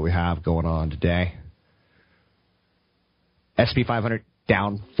and see what we have going on today. S&P 500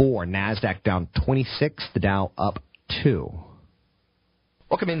 down 4, NASDAQ down 26, the Dow up 2.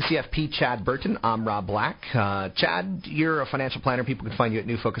 Welcome in, CFP Chad Burton. I'm Rob Black. Chad, you're a financial planner. People can find you at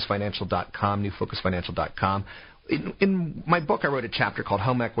newfocusfinancial.com, newfocusfinancial.com. In my book, I wrote a chapter called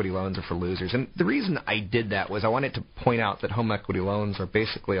Home Equity Loans Are for Losers. And the reason I did that was I wanted to point out that home equity loans are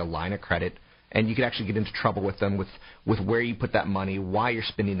basically a line of credit, and you could actually get into trouble with them with where you put that money, why you're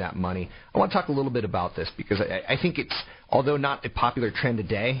spending that money. I want to talk a little bit about this because I think it's, although not a popular trend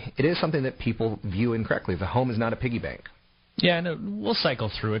today, it is something that people view incorrectly. The home is not a piggy bank. Yeah, no, we'll cycle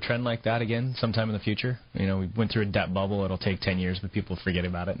through a trend like that again sometime in the future. You know, we went through a debt bubble. It'll take 10 years, but people forget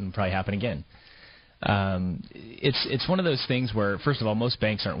about it and it'll probably happen again. It's one of those things where, first of all, most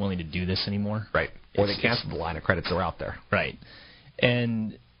banks aren't willing to do this anymore. Right. Or they cancel the line of credits that are out there. Right.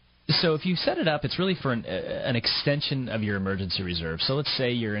 And so if you set it up, it's really for an extension of your emergency reserve. So let's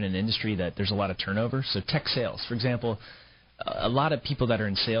say you're in an industry that there's a lot of turnover. So tech sales, for example, a lot of people that are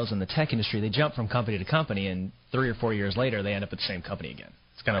in sales in the tech industry, they jump from company to company, and 3 or 4 years later, they end up at the same company again.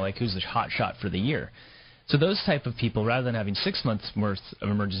 It's kind of like who's the hot shot for the year. So those type of people, rather than having 6 months' worth of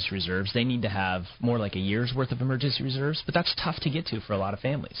emergency reserves, they need to have more like a year's worth of emergency reserves. But that's tough to get to for a lot of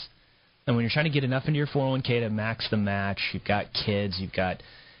families. And when you're trying to get enough into your 401k to max the match, you've got kids, you've got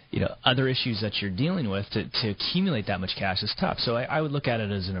other issues that you're dealing with, to accumulate that much cash is tough. So I would look at it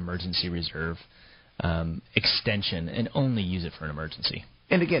as an emergency reserve extension and only use it for an emergency.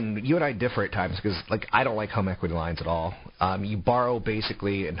 And again, you and I differ at times because, I don't like home equity lines at all. You borrow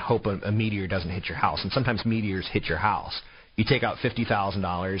basically and hope a meteor doesn't hit your house. And sometimes meteors hit your house. You take out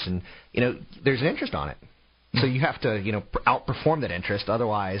 $50,000 and, there's an interest on it. So you have to, outperform that interest.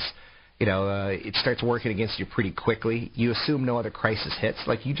 Otherwise, it starts working against you pretty quickly. You assume no other crisis hits.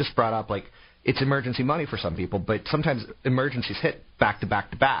 Like you just brought up, it's emergency money for some people, but sometimes emergencies hit back to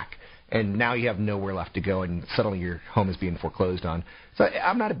back to back, and now you have nowhere left to go, and suddenly your home is being foreclosed on. So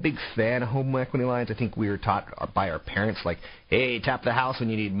I'm not a big fan of home equity lines. I think we were taught by our parents, like, hey, tap the house when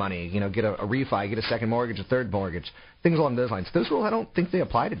you need money, get a refi, get a second mortgage, a third mortgage, things along those lines. Those rules, I don't think they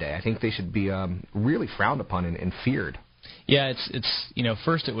apply today. I think they should be really frowned upon and feared. Yeah, it's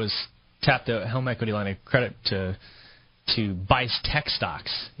first it was tap the home equity line of credit to buy tech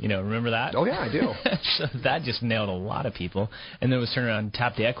stocks. Remember that? Oh, yeah, I do. So that just nailed a lot of people. And then it was turn around and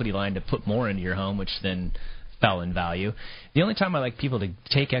tap the equity line to put more into your home, which then fell in value. The only time I like people to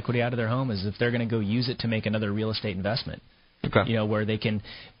take equity out of their home is if they're going to go use it to make another real estate investment. Okay. Where they can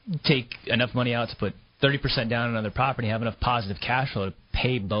take enough money out to put 30% down on another property, have enough positive cash flow to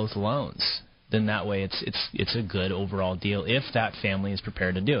pay both loans. Then that way it's a good overall deal if that family is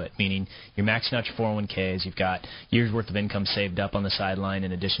prepared to do it, meaning you're maxing out your 401ks, you've got years' worth of income saved up on the sideline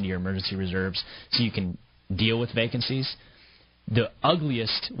in addition to your emergency reserves so you can deal with vacancies. One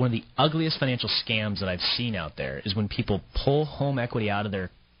of the ugliest financial scams that I've seen out there is when people pull home equity out of their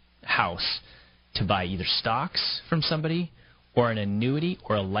house to buy either stocks from somebody or an annuity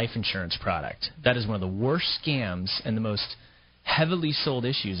or a life insurance product. That is one of the worst scams and the most heavily sold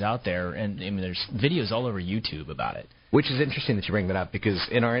issues out there, and there's videos all over YouTube about it. Which is interesting that you bring that up, because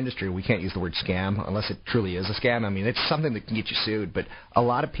in our industry we can't use the word scam unless it truly is a scam. It's something that can get you sued, but a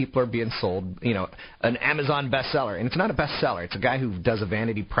lot of people are being sold, an Amazon bestseller, and it's not a bestseller. It's a guy who does a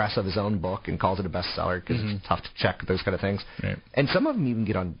vanity press of his own book and calls it a bestseller because it's tough to check those kind of things. Right. And some of them even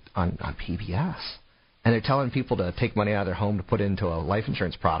get on PBS. And they're telling people to take money out of their home to put into a life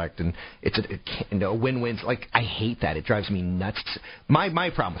insurance product, and it's a win-win. Like, I hate that. It drives me nuts. My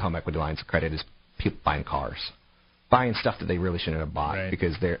problem with home equity lines of credit is people buying cars, buying stuff that they really shouldn't have bought, right,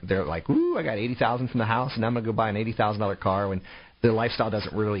 because they're like, ooh, I got $80,000 from the house, and I'm gonna go buy an $80,000 car when the lifestyle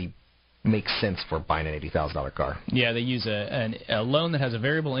doesn't really make sense for buying an $80,000 car. Yeah, they use a loan that has a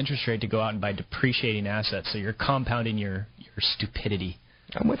variable interest rate to go out and buy depreciating assets, so you're compounding your stupidity.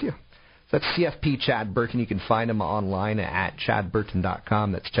 I'm with you. That's CFP Chad Burton. You can find him online at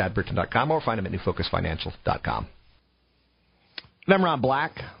chadburton.com. That's chadburton.com, or find him at newfocusfinancial.com. And I'm Rob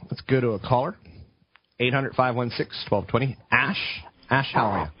Black. Let's go to a caller. 800-516-1220. Ash, how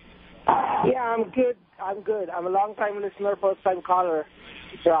are you? Yeah, I'm good. I'm a long-time listener, first-time caller,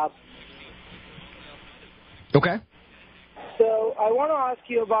 Rob. Okay. So I want to ask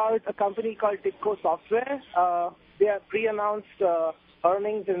you about a company called TIBCO Software. They have pre-announced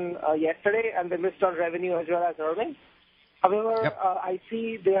earnings yesterday, and they missed on revenue as well as earnings. However, yep. I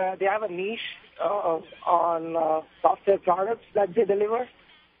see they have a niche on software products that they deliver,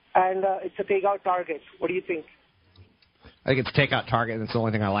 and it's a takeout target. What do you think? I think it's a takeout target, and it's the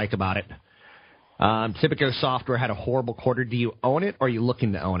only thing I like about it. TIBCO Software had a horrible quarter. Do you own it, or are you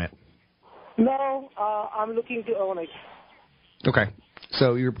looking to own it? No, I'm looking to own it. Okay.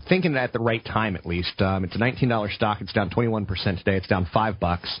 So you're thinking at the right time, at least. It's a $19 stock. It's down 21% today. It's down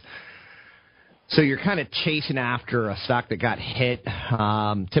 $5. So you're kind of chasing after a stock that got hit.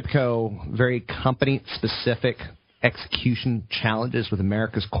 TIBCO, very company-specific execution challenges with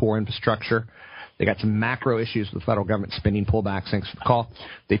America's core infrastructure. They got some macro issues with federal government spending pullbacks. Thanks for the call.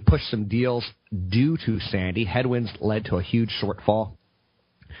 They pushed some deals due to Sandy. Headwinds led to a huge shortfall.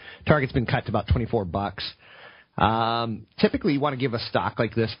 Target's been cut to about $24. Typically, you want to give a stock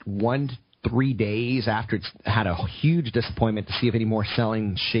like this 1 to 3 days after it's had a huge disappointment to see if any more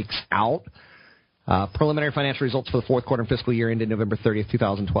selling shakes out. Preliminary financial results for the fourth quarter and fiscal year ended November 30th,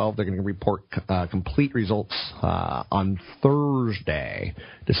 2012. They're going to report complete results on Thursday,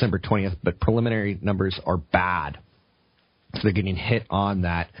 December 20th, but preliminary numbers are bad. So they're getting hit on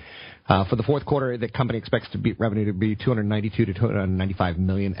that. For the fourth quarter, the company expects revenue to be $292 to $295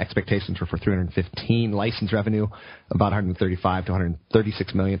 million. Expectations were for $315. License revenue about $135 to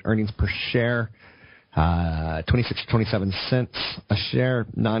 $136 million. Earnings per share 26 to 27 cents a share.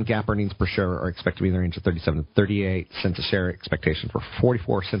 Non-GAAP earnings per share are expected to be in the range of 37 to 38 cents a share. Expectation for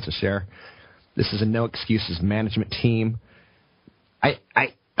 44 cents a share. This is a no excuses management team. I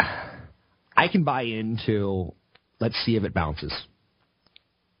can buy into, let's see if it bounces.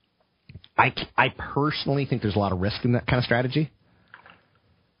 I personally think there's a lot of risk in that kind of strategy.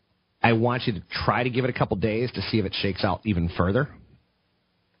 I want you to try to give it a couple days to see if it shakes out even further.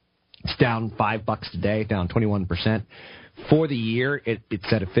 It's down $5 today, down 21%. For the year,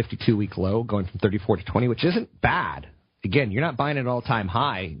 it's at a 52-week low, going from 34 to 20, which isn't bad. Again, you're not buying at an all-time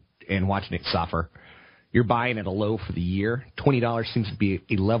high and watching it suffer. You're buying at a low for the year. $20 seems to be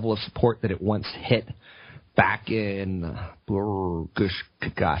a level of support that it once hit back in,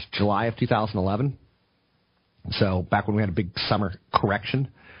 July of 2011. So back when we had a big summer correction.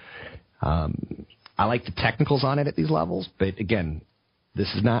 I like the technicals on it at these levels, but again, this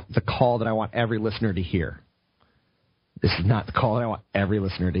is not the call that I want every listener to hear. This is not the call that I want every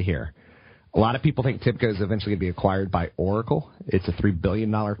listener to hear. A lot of people think TIBCO is eventually going to be acquired by Oracle. It's a $3 billion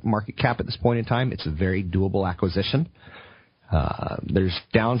market cap at this point in time. It's a very doable acquisition. There's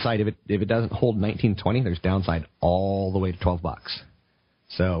downside if it doesn't hold 1920. There's downside all the way to $12.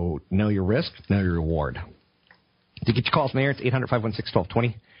 So know your risk, know your reward. To get your calls from there, it's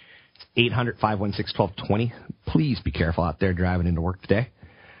 800-516-1220. It's 800-516-1220. Please be careful out there driving into work today.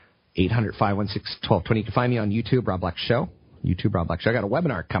 800-516-1220. You can find me on YouTube, Rob Black Show. YouTube, Rob Black Show. I got a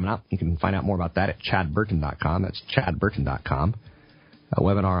webinar coming up. You can find out more about that at chadburton.com. That's chadburton.com. A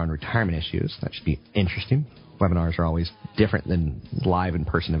webinar on retirement issues. That should be interesting. Webinars are always different than live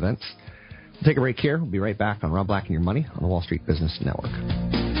in-person events. We'll take a break here. We'll be right back on Rob Black and Your Money on the Wall Street Business Network.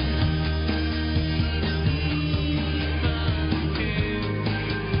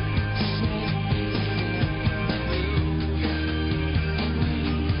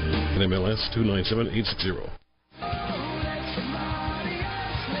 MLS 297860.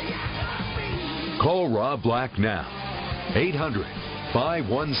 Call Rob Black now.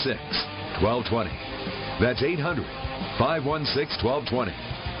 800-516-1220. That's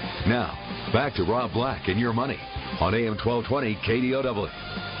 800-516-1220. Now, back to Rob Black and Your Money on AM 1220 KDOW.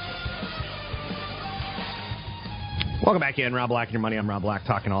 Welcome back in, Rob Black and Your Money. I'm Rob Black,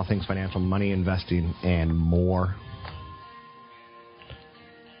 talking all things financial, money, investing, and more.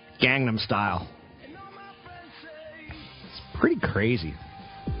 Gangnam Style. It's pretty crazy.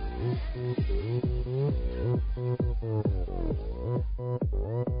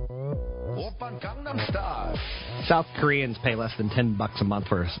 South Koreans pay less than $10 a month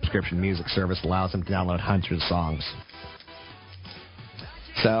for a subscription music service that allows them to download hundreds of songs.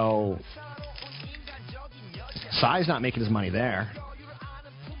 So, Psy's not making his money there.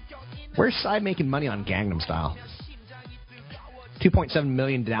 Where's Psy making money on Gangnam Style? 2.7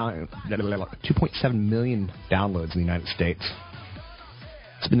 million downloads in the United States.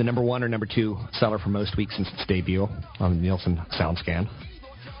 It's been the number one or number two seller for most weeks since its debut on the Nielsen SoundScan.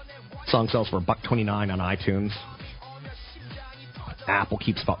 The song sells for $1.29 on iTunes. Apple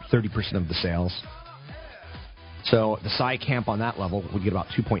keeps about 30% of the sales. So the Psy camp on that level would get about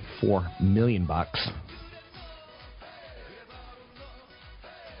 $2.4 million. But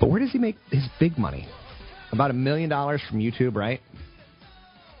where does he make his big money? About $1 million from YouTube, right?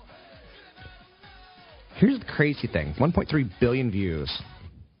 Here's the crazy thing. 1.3 billion views.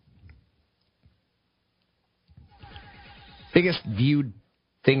 Biggest viewed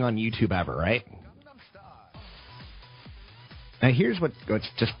thing on YouTube ever, right? Now here's what's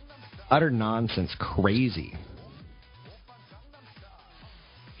just utter nonsense crazy.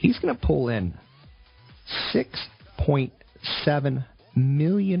 He's going to pull in $6.7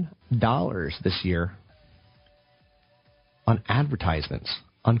 million this year on advertisements,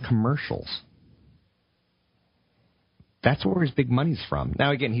 on commercials. That's where his big money's from.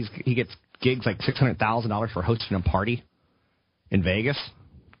 Now, again, he gets gigs like $600,000 for hosting a party in Vegas.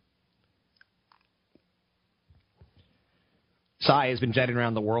 Psy has been jetting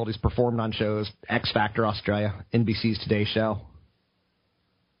around the world. He's performed on shows, X Factor Australia, NBC's Today Show.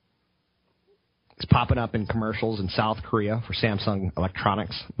 He's popping up in commercials in South Korea for Samsung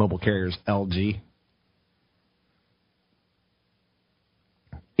Electronics, mobile carriers LG.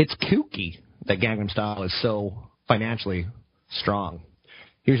 It's kooky that Gangnam Style is so financially strong.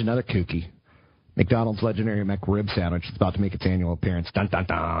 Here's another kooky. McDonald's legendary McRib sandwich is about to make its annual appearance. Dun, dun,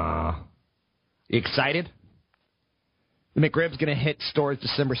 dun. You excited? The McRib's going to hit stores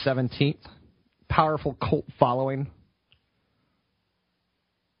December 17th. Powerful cult following.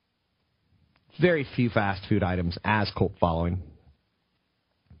 Very few fast food items as cult following.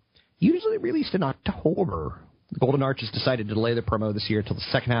 Usually released in October. The Golden Arches decided to delay the promo this year until the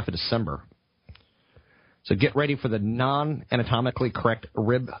second half of December. So get ready for the non-anatomically correct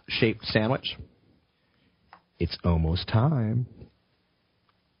rib-shaped sandwich. It's almost time.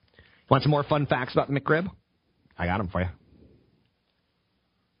 Want some more fun facts about the McRib? I got them for you.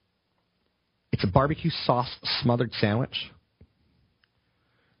 It's a barbecue sauce smothered sandwich.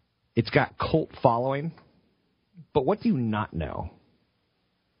 It's got cult following. But what do you not know?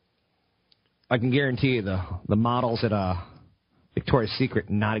 I can guarantee you the models at Victoria's Secret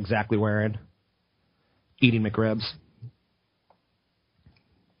not exactly wearing eating McRibs.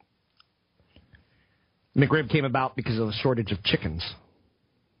 McRib came about because of the shortage of chickens.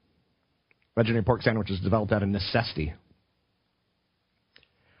 Legendary pork sandwich was developed out of necessity.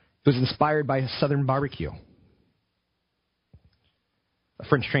 It was inspired by a Southern barbecue. A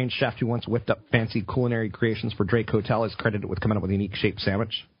French-trained chef who once whipped up fancy culinary creations for Drake Hotel is credited with coming up with a unique shaped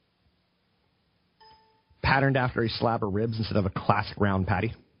sandwich. patterned after a slab of ribs instead of a classic round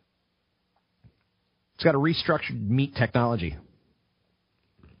patty. It's got a restructured meat technology.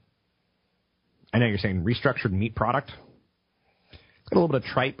 I know you're saying restructured meat product. It's got a little bit of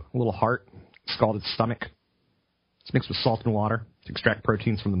tripe, a little heart, scalded stomach. It's mixed with salt and water to extract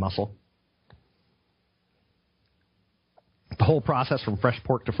proteins from the muscle. The whole process from fresh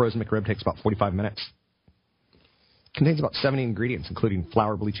pork to frozen McRib takes about 45 minutes. Contains about 70 ingredients, including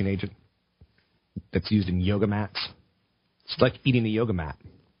flour bleaching agent that's used in yoga mats. It's like eating a yoga mat.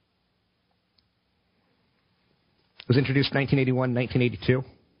 It was introduced in 1981, 1982.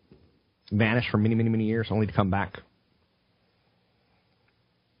 Vanished for many, many, many years, only to come back.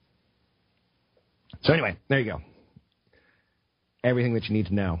 So anyway, there you go. Everything that you need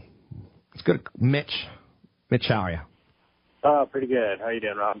to know. Let's go to Mitch. Mitch, how are you? Pretty good. How you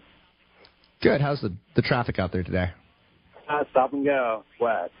doing, Rob? Good. How's the traffic out there today? Stop and go.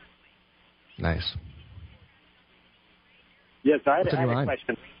 West. Nice. Yes, I had a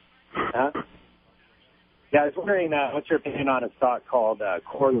question. Huh? Yeah, I was wondering what's your opinion on a stock called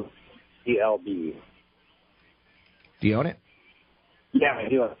Core CLB? Do you own it? Yeah, I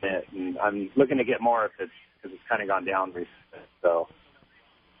do own it, and I'm looking to get more because it's kind of gone down recently. So,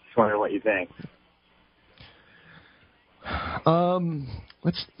 just wondering what you think.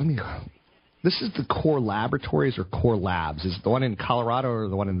 This is the Core Laboratories or Core Labs. Is it the one in Colorado or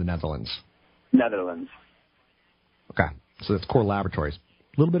the one in the Netherlands? Netherlands. Okay, so that's Core Laboratories.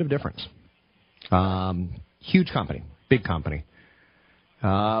 A little bit of difference. Huge company, big company.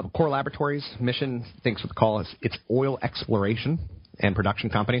 Core Laboratories mission, thanks for the call, it's oil exploration and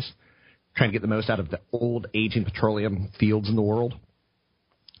production companies trying to get the most out of the old aging petroleum fields in the world.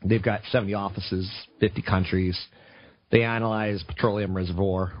 They've got 70 offices, 50 countries. They analyze petroleum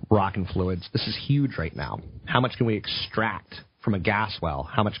reservoir, rock and fluids. This is huge right now. How much can we extract from a gas well?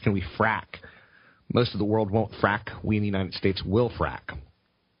 How much can we frack? Most of the world won't frack. We in the United States will frack.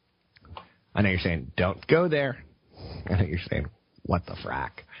 I know you're saying, don't go there. I know you're saying, what the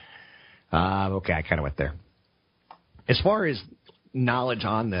frack? Okay, I kind of went there. As far as knowledge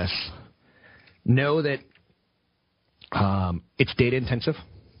on this, know that it's data intensive.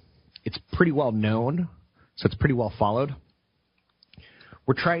 It's pretty well known, so it's pretty well followed.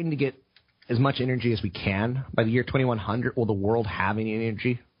 We're trying to get as much energy as we can. By the year 2100, will the world have any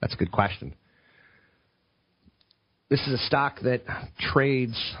energy? That's a good question. This is a stock that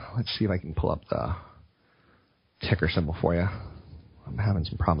trades, let's see if I can pull up the ticker symbol for you. I'm having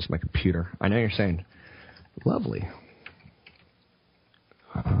some problems with my computer. I know you're saying, lovely.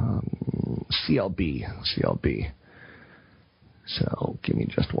 CLB. So give me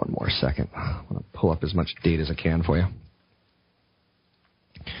just one more second. I'm going to pull up as much data as I can for you.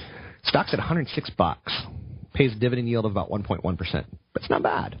 Stock's at $106. Pays a dividend yield of about 1.1%. But it's not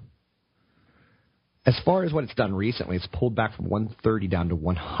bad. As far as what it's done recently, it's pulled back from 130 down to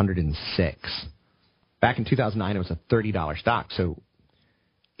 106. Back in 2009, it was a $30 stock. So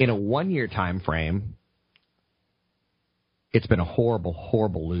in a one-year time frame, it's been a horrible,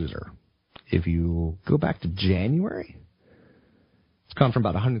 horrible loser. If you go back to January, it's gone from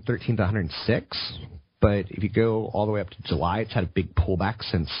about 113 to 106. But if you go all the way up to July, it's had a big pullback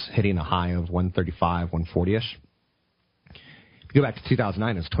since hitting a high of 135, 140-ish. If you go back to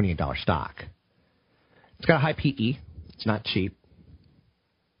 2009, it's a $28 stock. It's got a high PE. It's not cheap.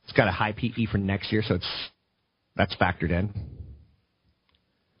 It's got a high PE for next year, so that's factored in.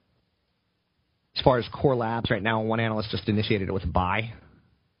 As far as Core Labs, right now, one analyst just initiated it with a buy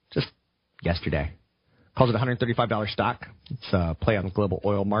just yesterday. Calls it a $135 stock. It's a play on global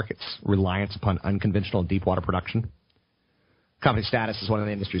oil markets, reliance upon unconventional and deep water production. Company status is one of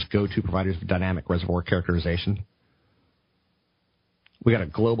the industry's go-to providers of dynamic reservoir characterization. We got a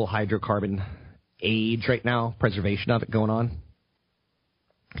global hydrocarbon age right now, preservation of it going on.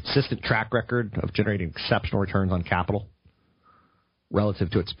 Consistent track record of generating exceptional returns on capital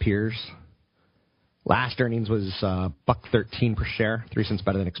relative to its peers. Last earnings was $1.13 per share, 3 cents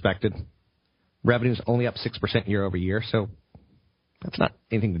better than expected. Revenue's only up 6% year over year, so that's not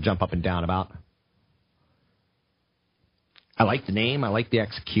anything to jump up and down about. I like the name. I like the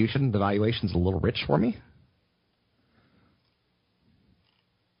execution. The valuation's a little rich for me.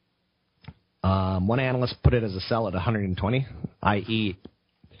 One analyst put it as a sell at 120, i.e.,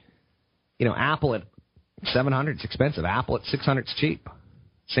 Apple at 700 is expensive. Apple at 600 is cheap.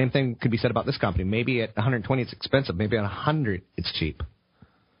 Same thing could be said about this company. Maybe at 120 it's expensive. Maybe at 100 it's cheap.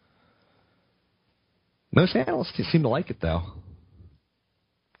 Most analysts seem to like it, though.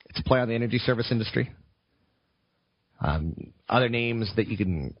 It's a play on the energy service industry. Other names that you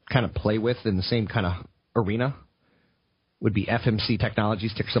can kind of play with in the same kind of arena would be FMC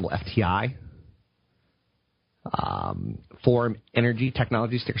Technologies, ticker symbol FTI. Forum Energy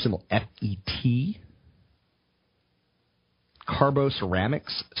Technologies, ticker symbol FET. Carbo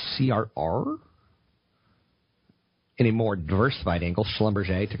Ceramics, CRR. In a more diversified angle,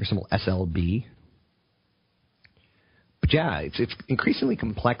 Schlumberger, ticker symbol SLB. But yeah, it's increasingly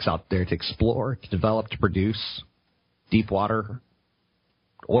complex out there to explore, to develop, to produce deep water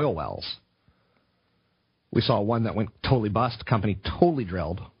oil wells. We saw one that went totally bust, company totally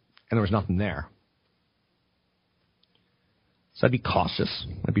drilled, and there was nothing there. So I'd be cautious.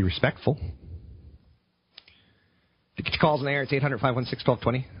 I'd be respectful. To get your calls in the air, it's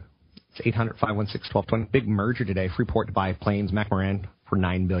 800-516-1220. It's 800-516-1220. Big merger today. Freeport to buy Plains McMoran for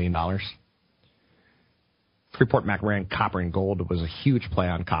 $9 billion. Freeport McMoran Copper and Gold was a huge play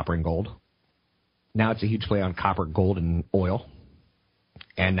on copper and gold. Now it's a huge play on copper, gold, and oil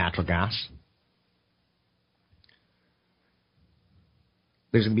and natural gas.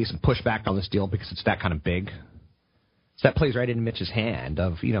 There's going to be some pushback on this deal because it's that kind of big. So that plays right into Mitch's hand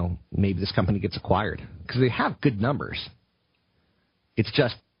of, maybe this company gets acquired. Because they have good numbers. It's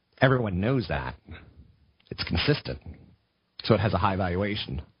just everyone knows that. It's consistent. So it has a high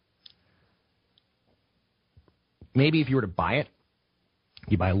valuation. Maybe if you were to buy it,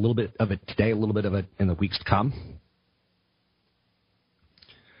 you buy a little bit of it today, a little bit of it in the weeks to come.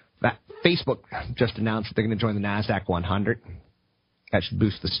 That Facebook just announced that they're going to join the NASDAQ 100. That should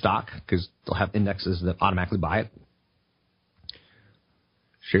boost the stock because they'll have indexes that automatically buy it.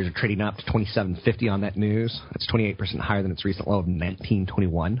 Shares are trading up to $27.50 on that news. That's 28% higher than its recent low of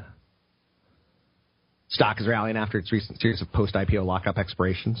 $19.21. Stock is rallying after its recent series of post-IPO lockup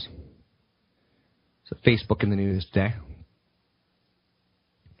expirations. So Facebook in the news today.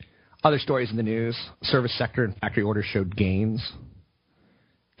 Other stories in the news. Service sector and factory orders showed gains.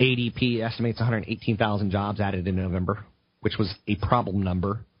 ADP estimates 118,000 jobs added in November, which was a problem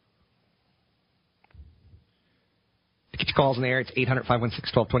number. To get your calls in the air, it's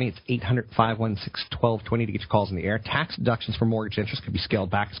 800-516-1220. It's 800-516-1220 to get your calls in the air. Tax deductions for mortgage interest could be scaled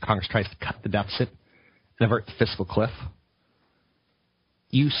back as Congress tries to cut the deficit and avert the fiscal cliff.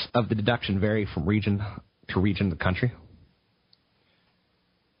 Use of the deduction vary from region to region of the country.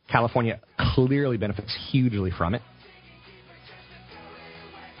 California clearly benefits hugely from it.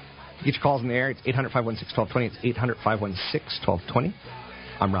 To get your calls in the air, it's 800-516-1220. It's 800-516-1220.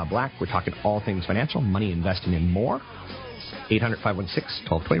 I'm Rob Black. We're talking all things financial, money, investing, and more.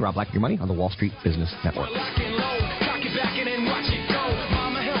 800-516-1220. Rob Black, your money on the Wall Street Business Network.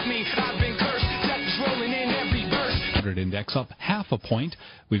 Index up 0.5 point.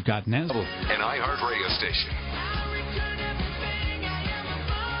 We've got NASDAQ. An iHeart radio station.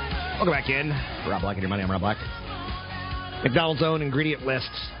 Welcome back in. Rob Black and your money. I'm Rob Black. McDonald's own ingredient list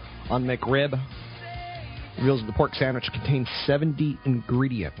on McRib reveals that the pork sandwich contains 70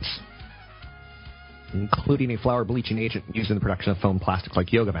 ingredients, including a flour bleaching agent used in the production of foam plastic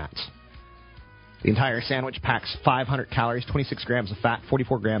like yoga mats. The entire sandwich packs 500 calories, 26 grams of fat,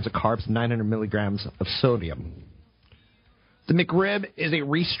 44 grams of carbs, and 900 milligrams of sodium. The McRib is a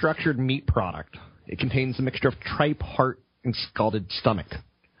restructured meat product. It contains a mixture of tripe, heart, and scalded stomach.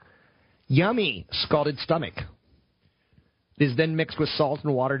 Yummy scalded stomach. It is then mixed with salt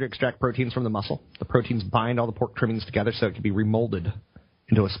and water to extract proteins from the muscle. The proteins bind all the pork trimmings together so it can be remolded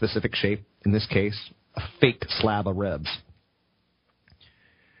into a specific shape, in this case, a fake slab of ribs.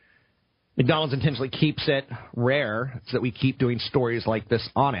 McDonald's intentionally keeps it rare so that we keep doing stories like this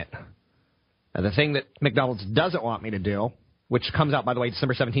on it. Now, the thing that McDonald's doesn't want me to do, which comes out, by the way,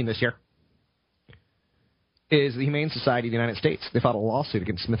 December 17 this year, is the Humane Society of the United States. They filed a lawsuit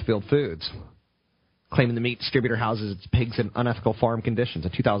against Smithfield Foods, claiming the meat distributor houses its pigs in unethical farm conditions. A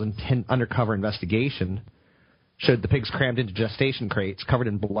 2010 undercover investigation showed the pigs crammed into gestation crates, covered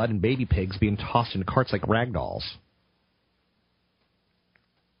in blood, and baby pigs being tossed into carts like rag dolls.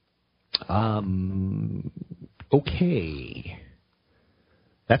 Okay.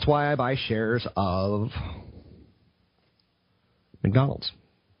 That's why I buy shares of McDonald's.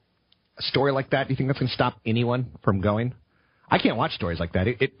 A story like that, do you think that's going to stop anyone from going? I can't watch stories like that.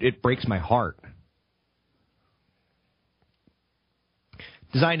 It breaks my heart.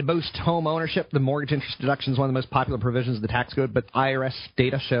 Designed to boost home ownership, the mortgage interest deduction is one of the most popular provisions of the tax code, but IRS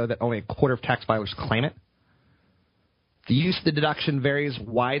data show that only a quarter of tax filers claim it. The use of the deduction varies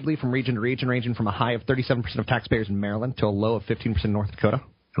widely from region to region, ranging from a high of 37% of taxpayers in Maryland to a low of 15% in North Dakota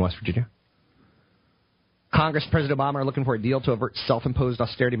and West Virginia. Congress and President Obama are looking for a deal to avert self-imposed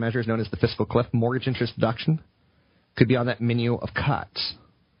austerity measures known as the fiscal cliff. Mortgage interest deduction could be on that menu of cuts.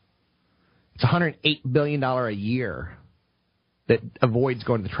 It's $108 billion a year that avoids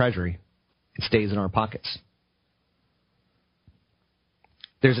going to the Treasury and stays in our pockets.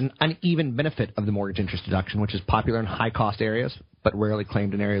 There's an uneven benefit of the mortgage interest deduction, which is popular in high-cost areas, but rarely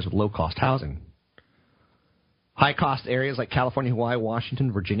claimed in areas with low-cost housing. High-cost areas like California, Hawaii,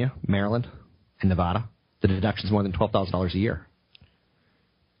 Washington, Virginia, Maryland, and Nevada, the deduction is more than $12,000 a year,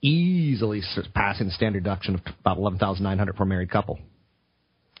 easily surpassing the standard deduction of about $11,900 for a married couple.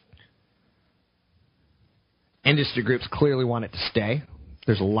 Industry groups clearly want it to stay.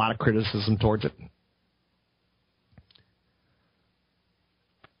 There's a lot of criticism towards it.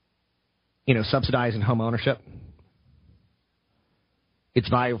 Subsidizing home ownership. It's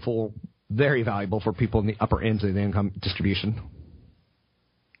valuable, very valuable for people in the upper ends of the income distribution.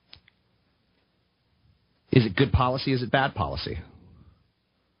 Is it good policy? Is it bad policy?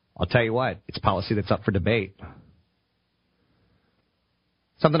 I'll tell you what, it's policy that's up for debate.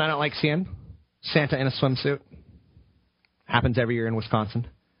 Something I don't like seeing, Santa in a swimsuit. Happens every year in Wisconsin.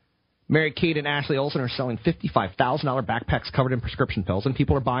 Mary Kate and Ashley Olsen are selling $55,000 backpacks covered in prescription pills, and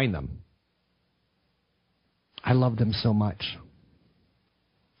people are buying them. I love them so much.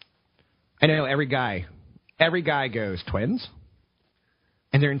 I know every guy goes, twins?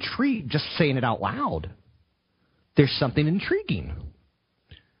 And they're intrigued just saying it out loud. There's something intriguing.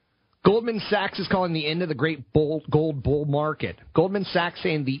 Goldman Sachs is calling the end of the great gold bull market. Goldman Sachs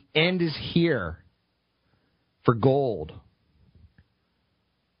saying the end is here for gold.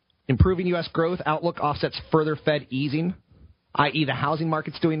 Improving U.S. growth outlook offsets further Fed easing, i.e. the housing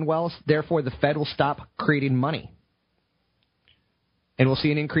market's doing well, therefore the Fed will stop creating money. And we'll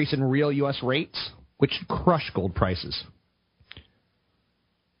see an increase in real U.S. rates, which should crush gold prices.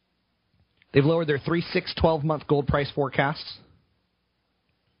 They've lowered their 3, 6, 12-month gold price forecasts.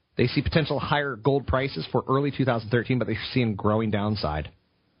 They see potential higher gold prices for early 2013, but they're seeing growing downside.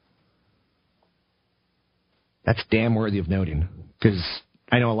 That's damn worthy of noting, because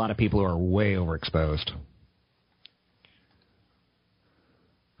I know a lot of people who are way overexposed.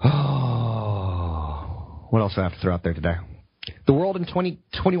 Oh, what else do I have to throw out there today? The world in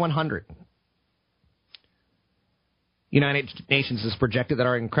 2100. United Nations has projected that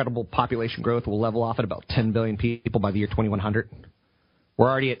our incredible population growth will level off at about 10 billion people by the year 2100. We're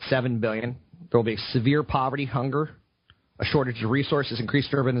already at 7 billion. There will be severe poverty, hunger, a shortage of resources,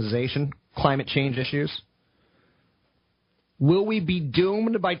 increased urbanization, climate change issues. Will we be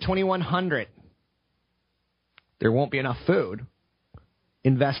doomed by 2100? There won't be enough food.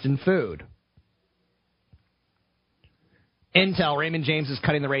 Invest in food. Intel, Raymond James is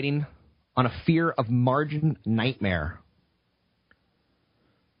cutting the rating on a fear of margin nightmare.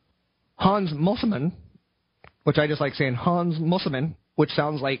 Hans Mosselmann, which I just like saying Hans Mosselmann, which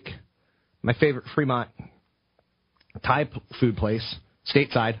sounds like my favorite Fremont Thai food place,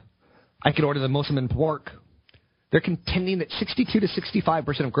 stateside. I could order the Mosselmann pork. They're contending that 62 to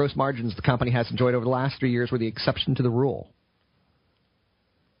 65% of gross margins the company has enjoyed over the last 3 years were the exception to the rule.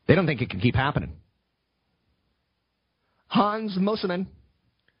 They don't think it can keep happening. Hans Mosselmann,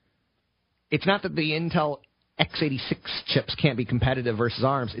 it's not that the Intel x86 chips can't be competitive versus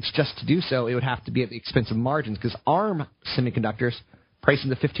ARMs. It's just to do so, it would have to be at the expense of margins, because ARM semiconductors price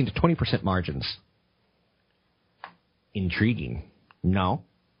into 15 to 20% margins. Intriguing. No.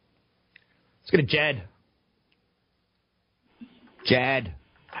 Let's go to Jed. Jed.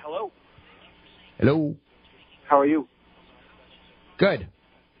 Hello. Hello. How are you? Good.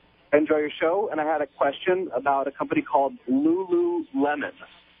 I enjoy your show, and I had a question about a company called Lululemon.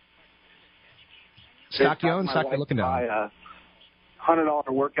 Stock you own, stock you're looking to buy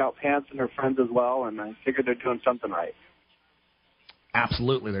 $100 workout pants and her friends as well, and I figured they're doing something right.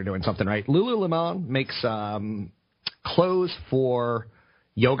 Absolutely, they're doing something right. Lululemon makes clothes for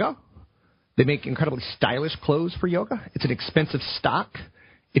yoga. They make incredibly stylish clothes for yoga. It's an expensive stock.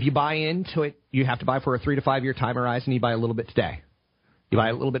 If you buy into it, you have to buy for a 3 to 5 year time horizon. You buy a little bit today. You buy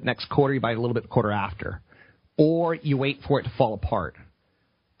a little bit next quarter. You buy a little bit the quarter after. Or you wait for it to fall apart.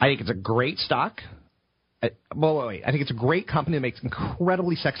 I think it's a great stock. I think it's a great company that makes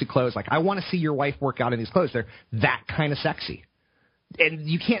incredibly sexy clothes. Like, I want to see your wife work out in these clothes. They're that kind of sexy. And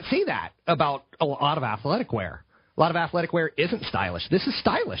you can't say that about a lot of athletic wear. A lot of athletic wear isn't stylish. This is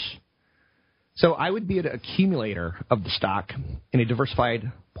stylish. So I would be an accumulator of the stock in a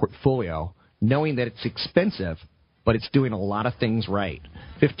diversified portfolio, knowing that it's expensive, but it's doing a lot of things right.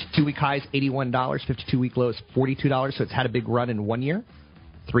 52-week highs, $81. 52-week lows, $42. So it's had a big run in 1 year,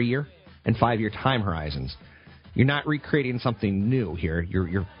 3 year, and 5 year time horizons. You're not recreating something new here.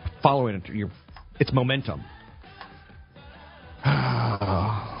 You're following it. It's momentum.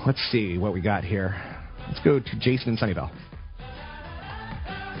 Let's see what we got here. Let's go to Jason in Sunnyvale.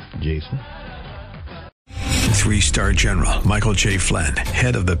 Jason. 3-star general Michael J. Flynn,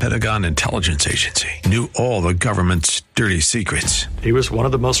 head of the Pentagon Intelligence Agency, knew all the government's dirty secrets. He was one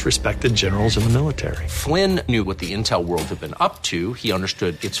of the most respected generals in the military. Flynn knew what the intel world had been up to. He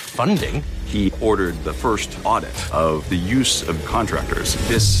understood its funding. He ordered the first audit of the use of contractors.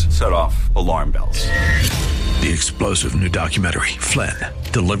 This set off alarm bells. The explosive new documentary, Flynn,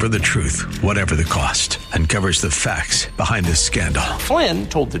 Deliver the Truth, Whatever the Cost, uncovers the facts behind this scandal. Flynn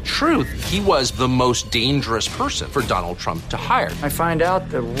told the truth. He was the most dangerous person for Donald Trump to hire. I find out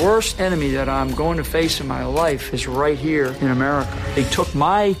the worst enemy that I'm going to face in my life is right here in America. They took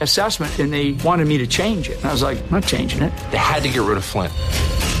my assessment and they wanted me to change it. And I was like, I'm not changing it. They had to get rid of Flynn.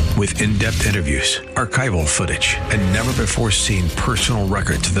 With in-depth interviews, archival footage, and never-before-seen personal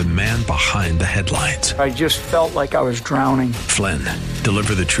records of the man behind the headlines. I just felt like I was drowning. Flynn,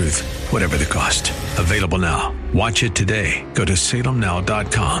 Deliver the Truth, Whatever the Cost. Available now. Watch it today. Go to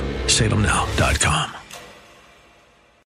salemnow.com. salemnow.com.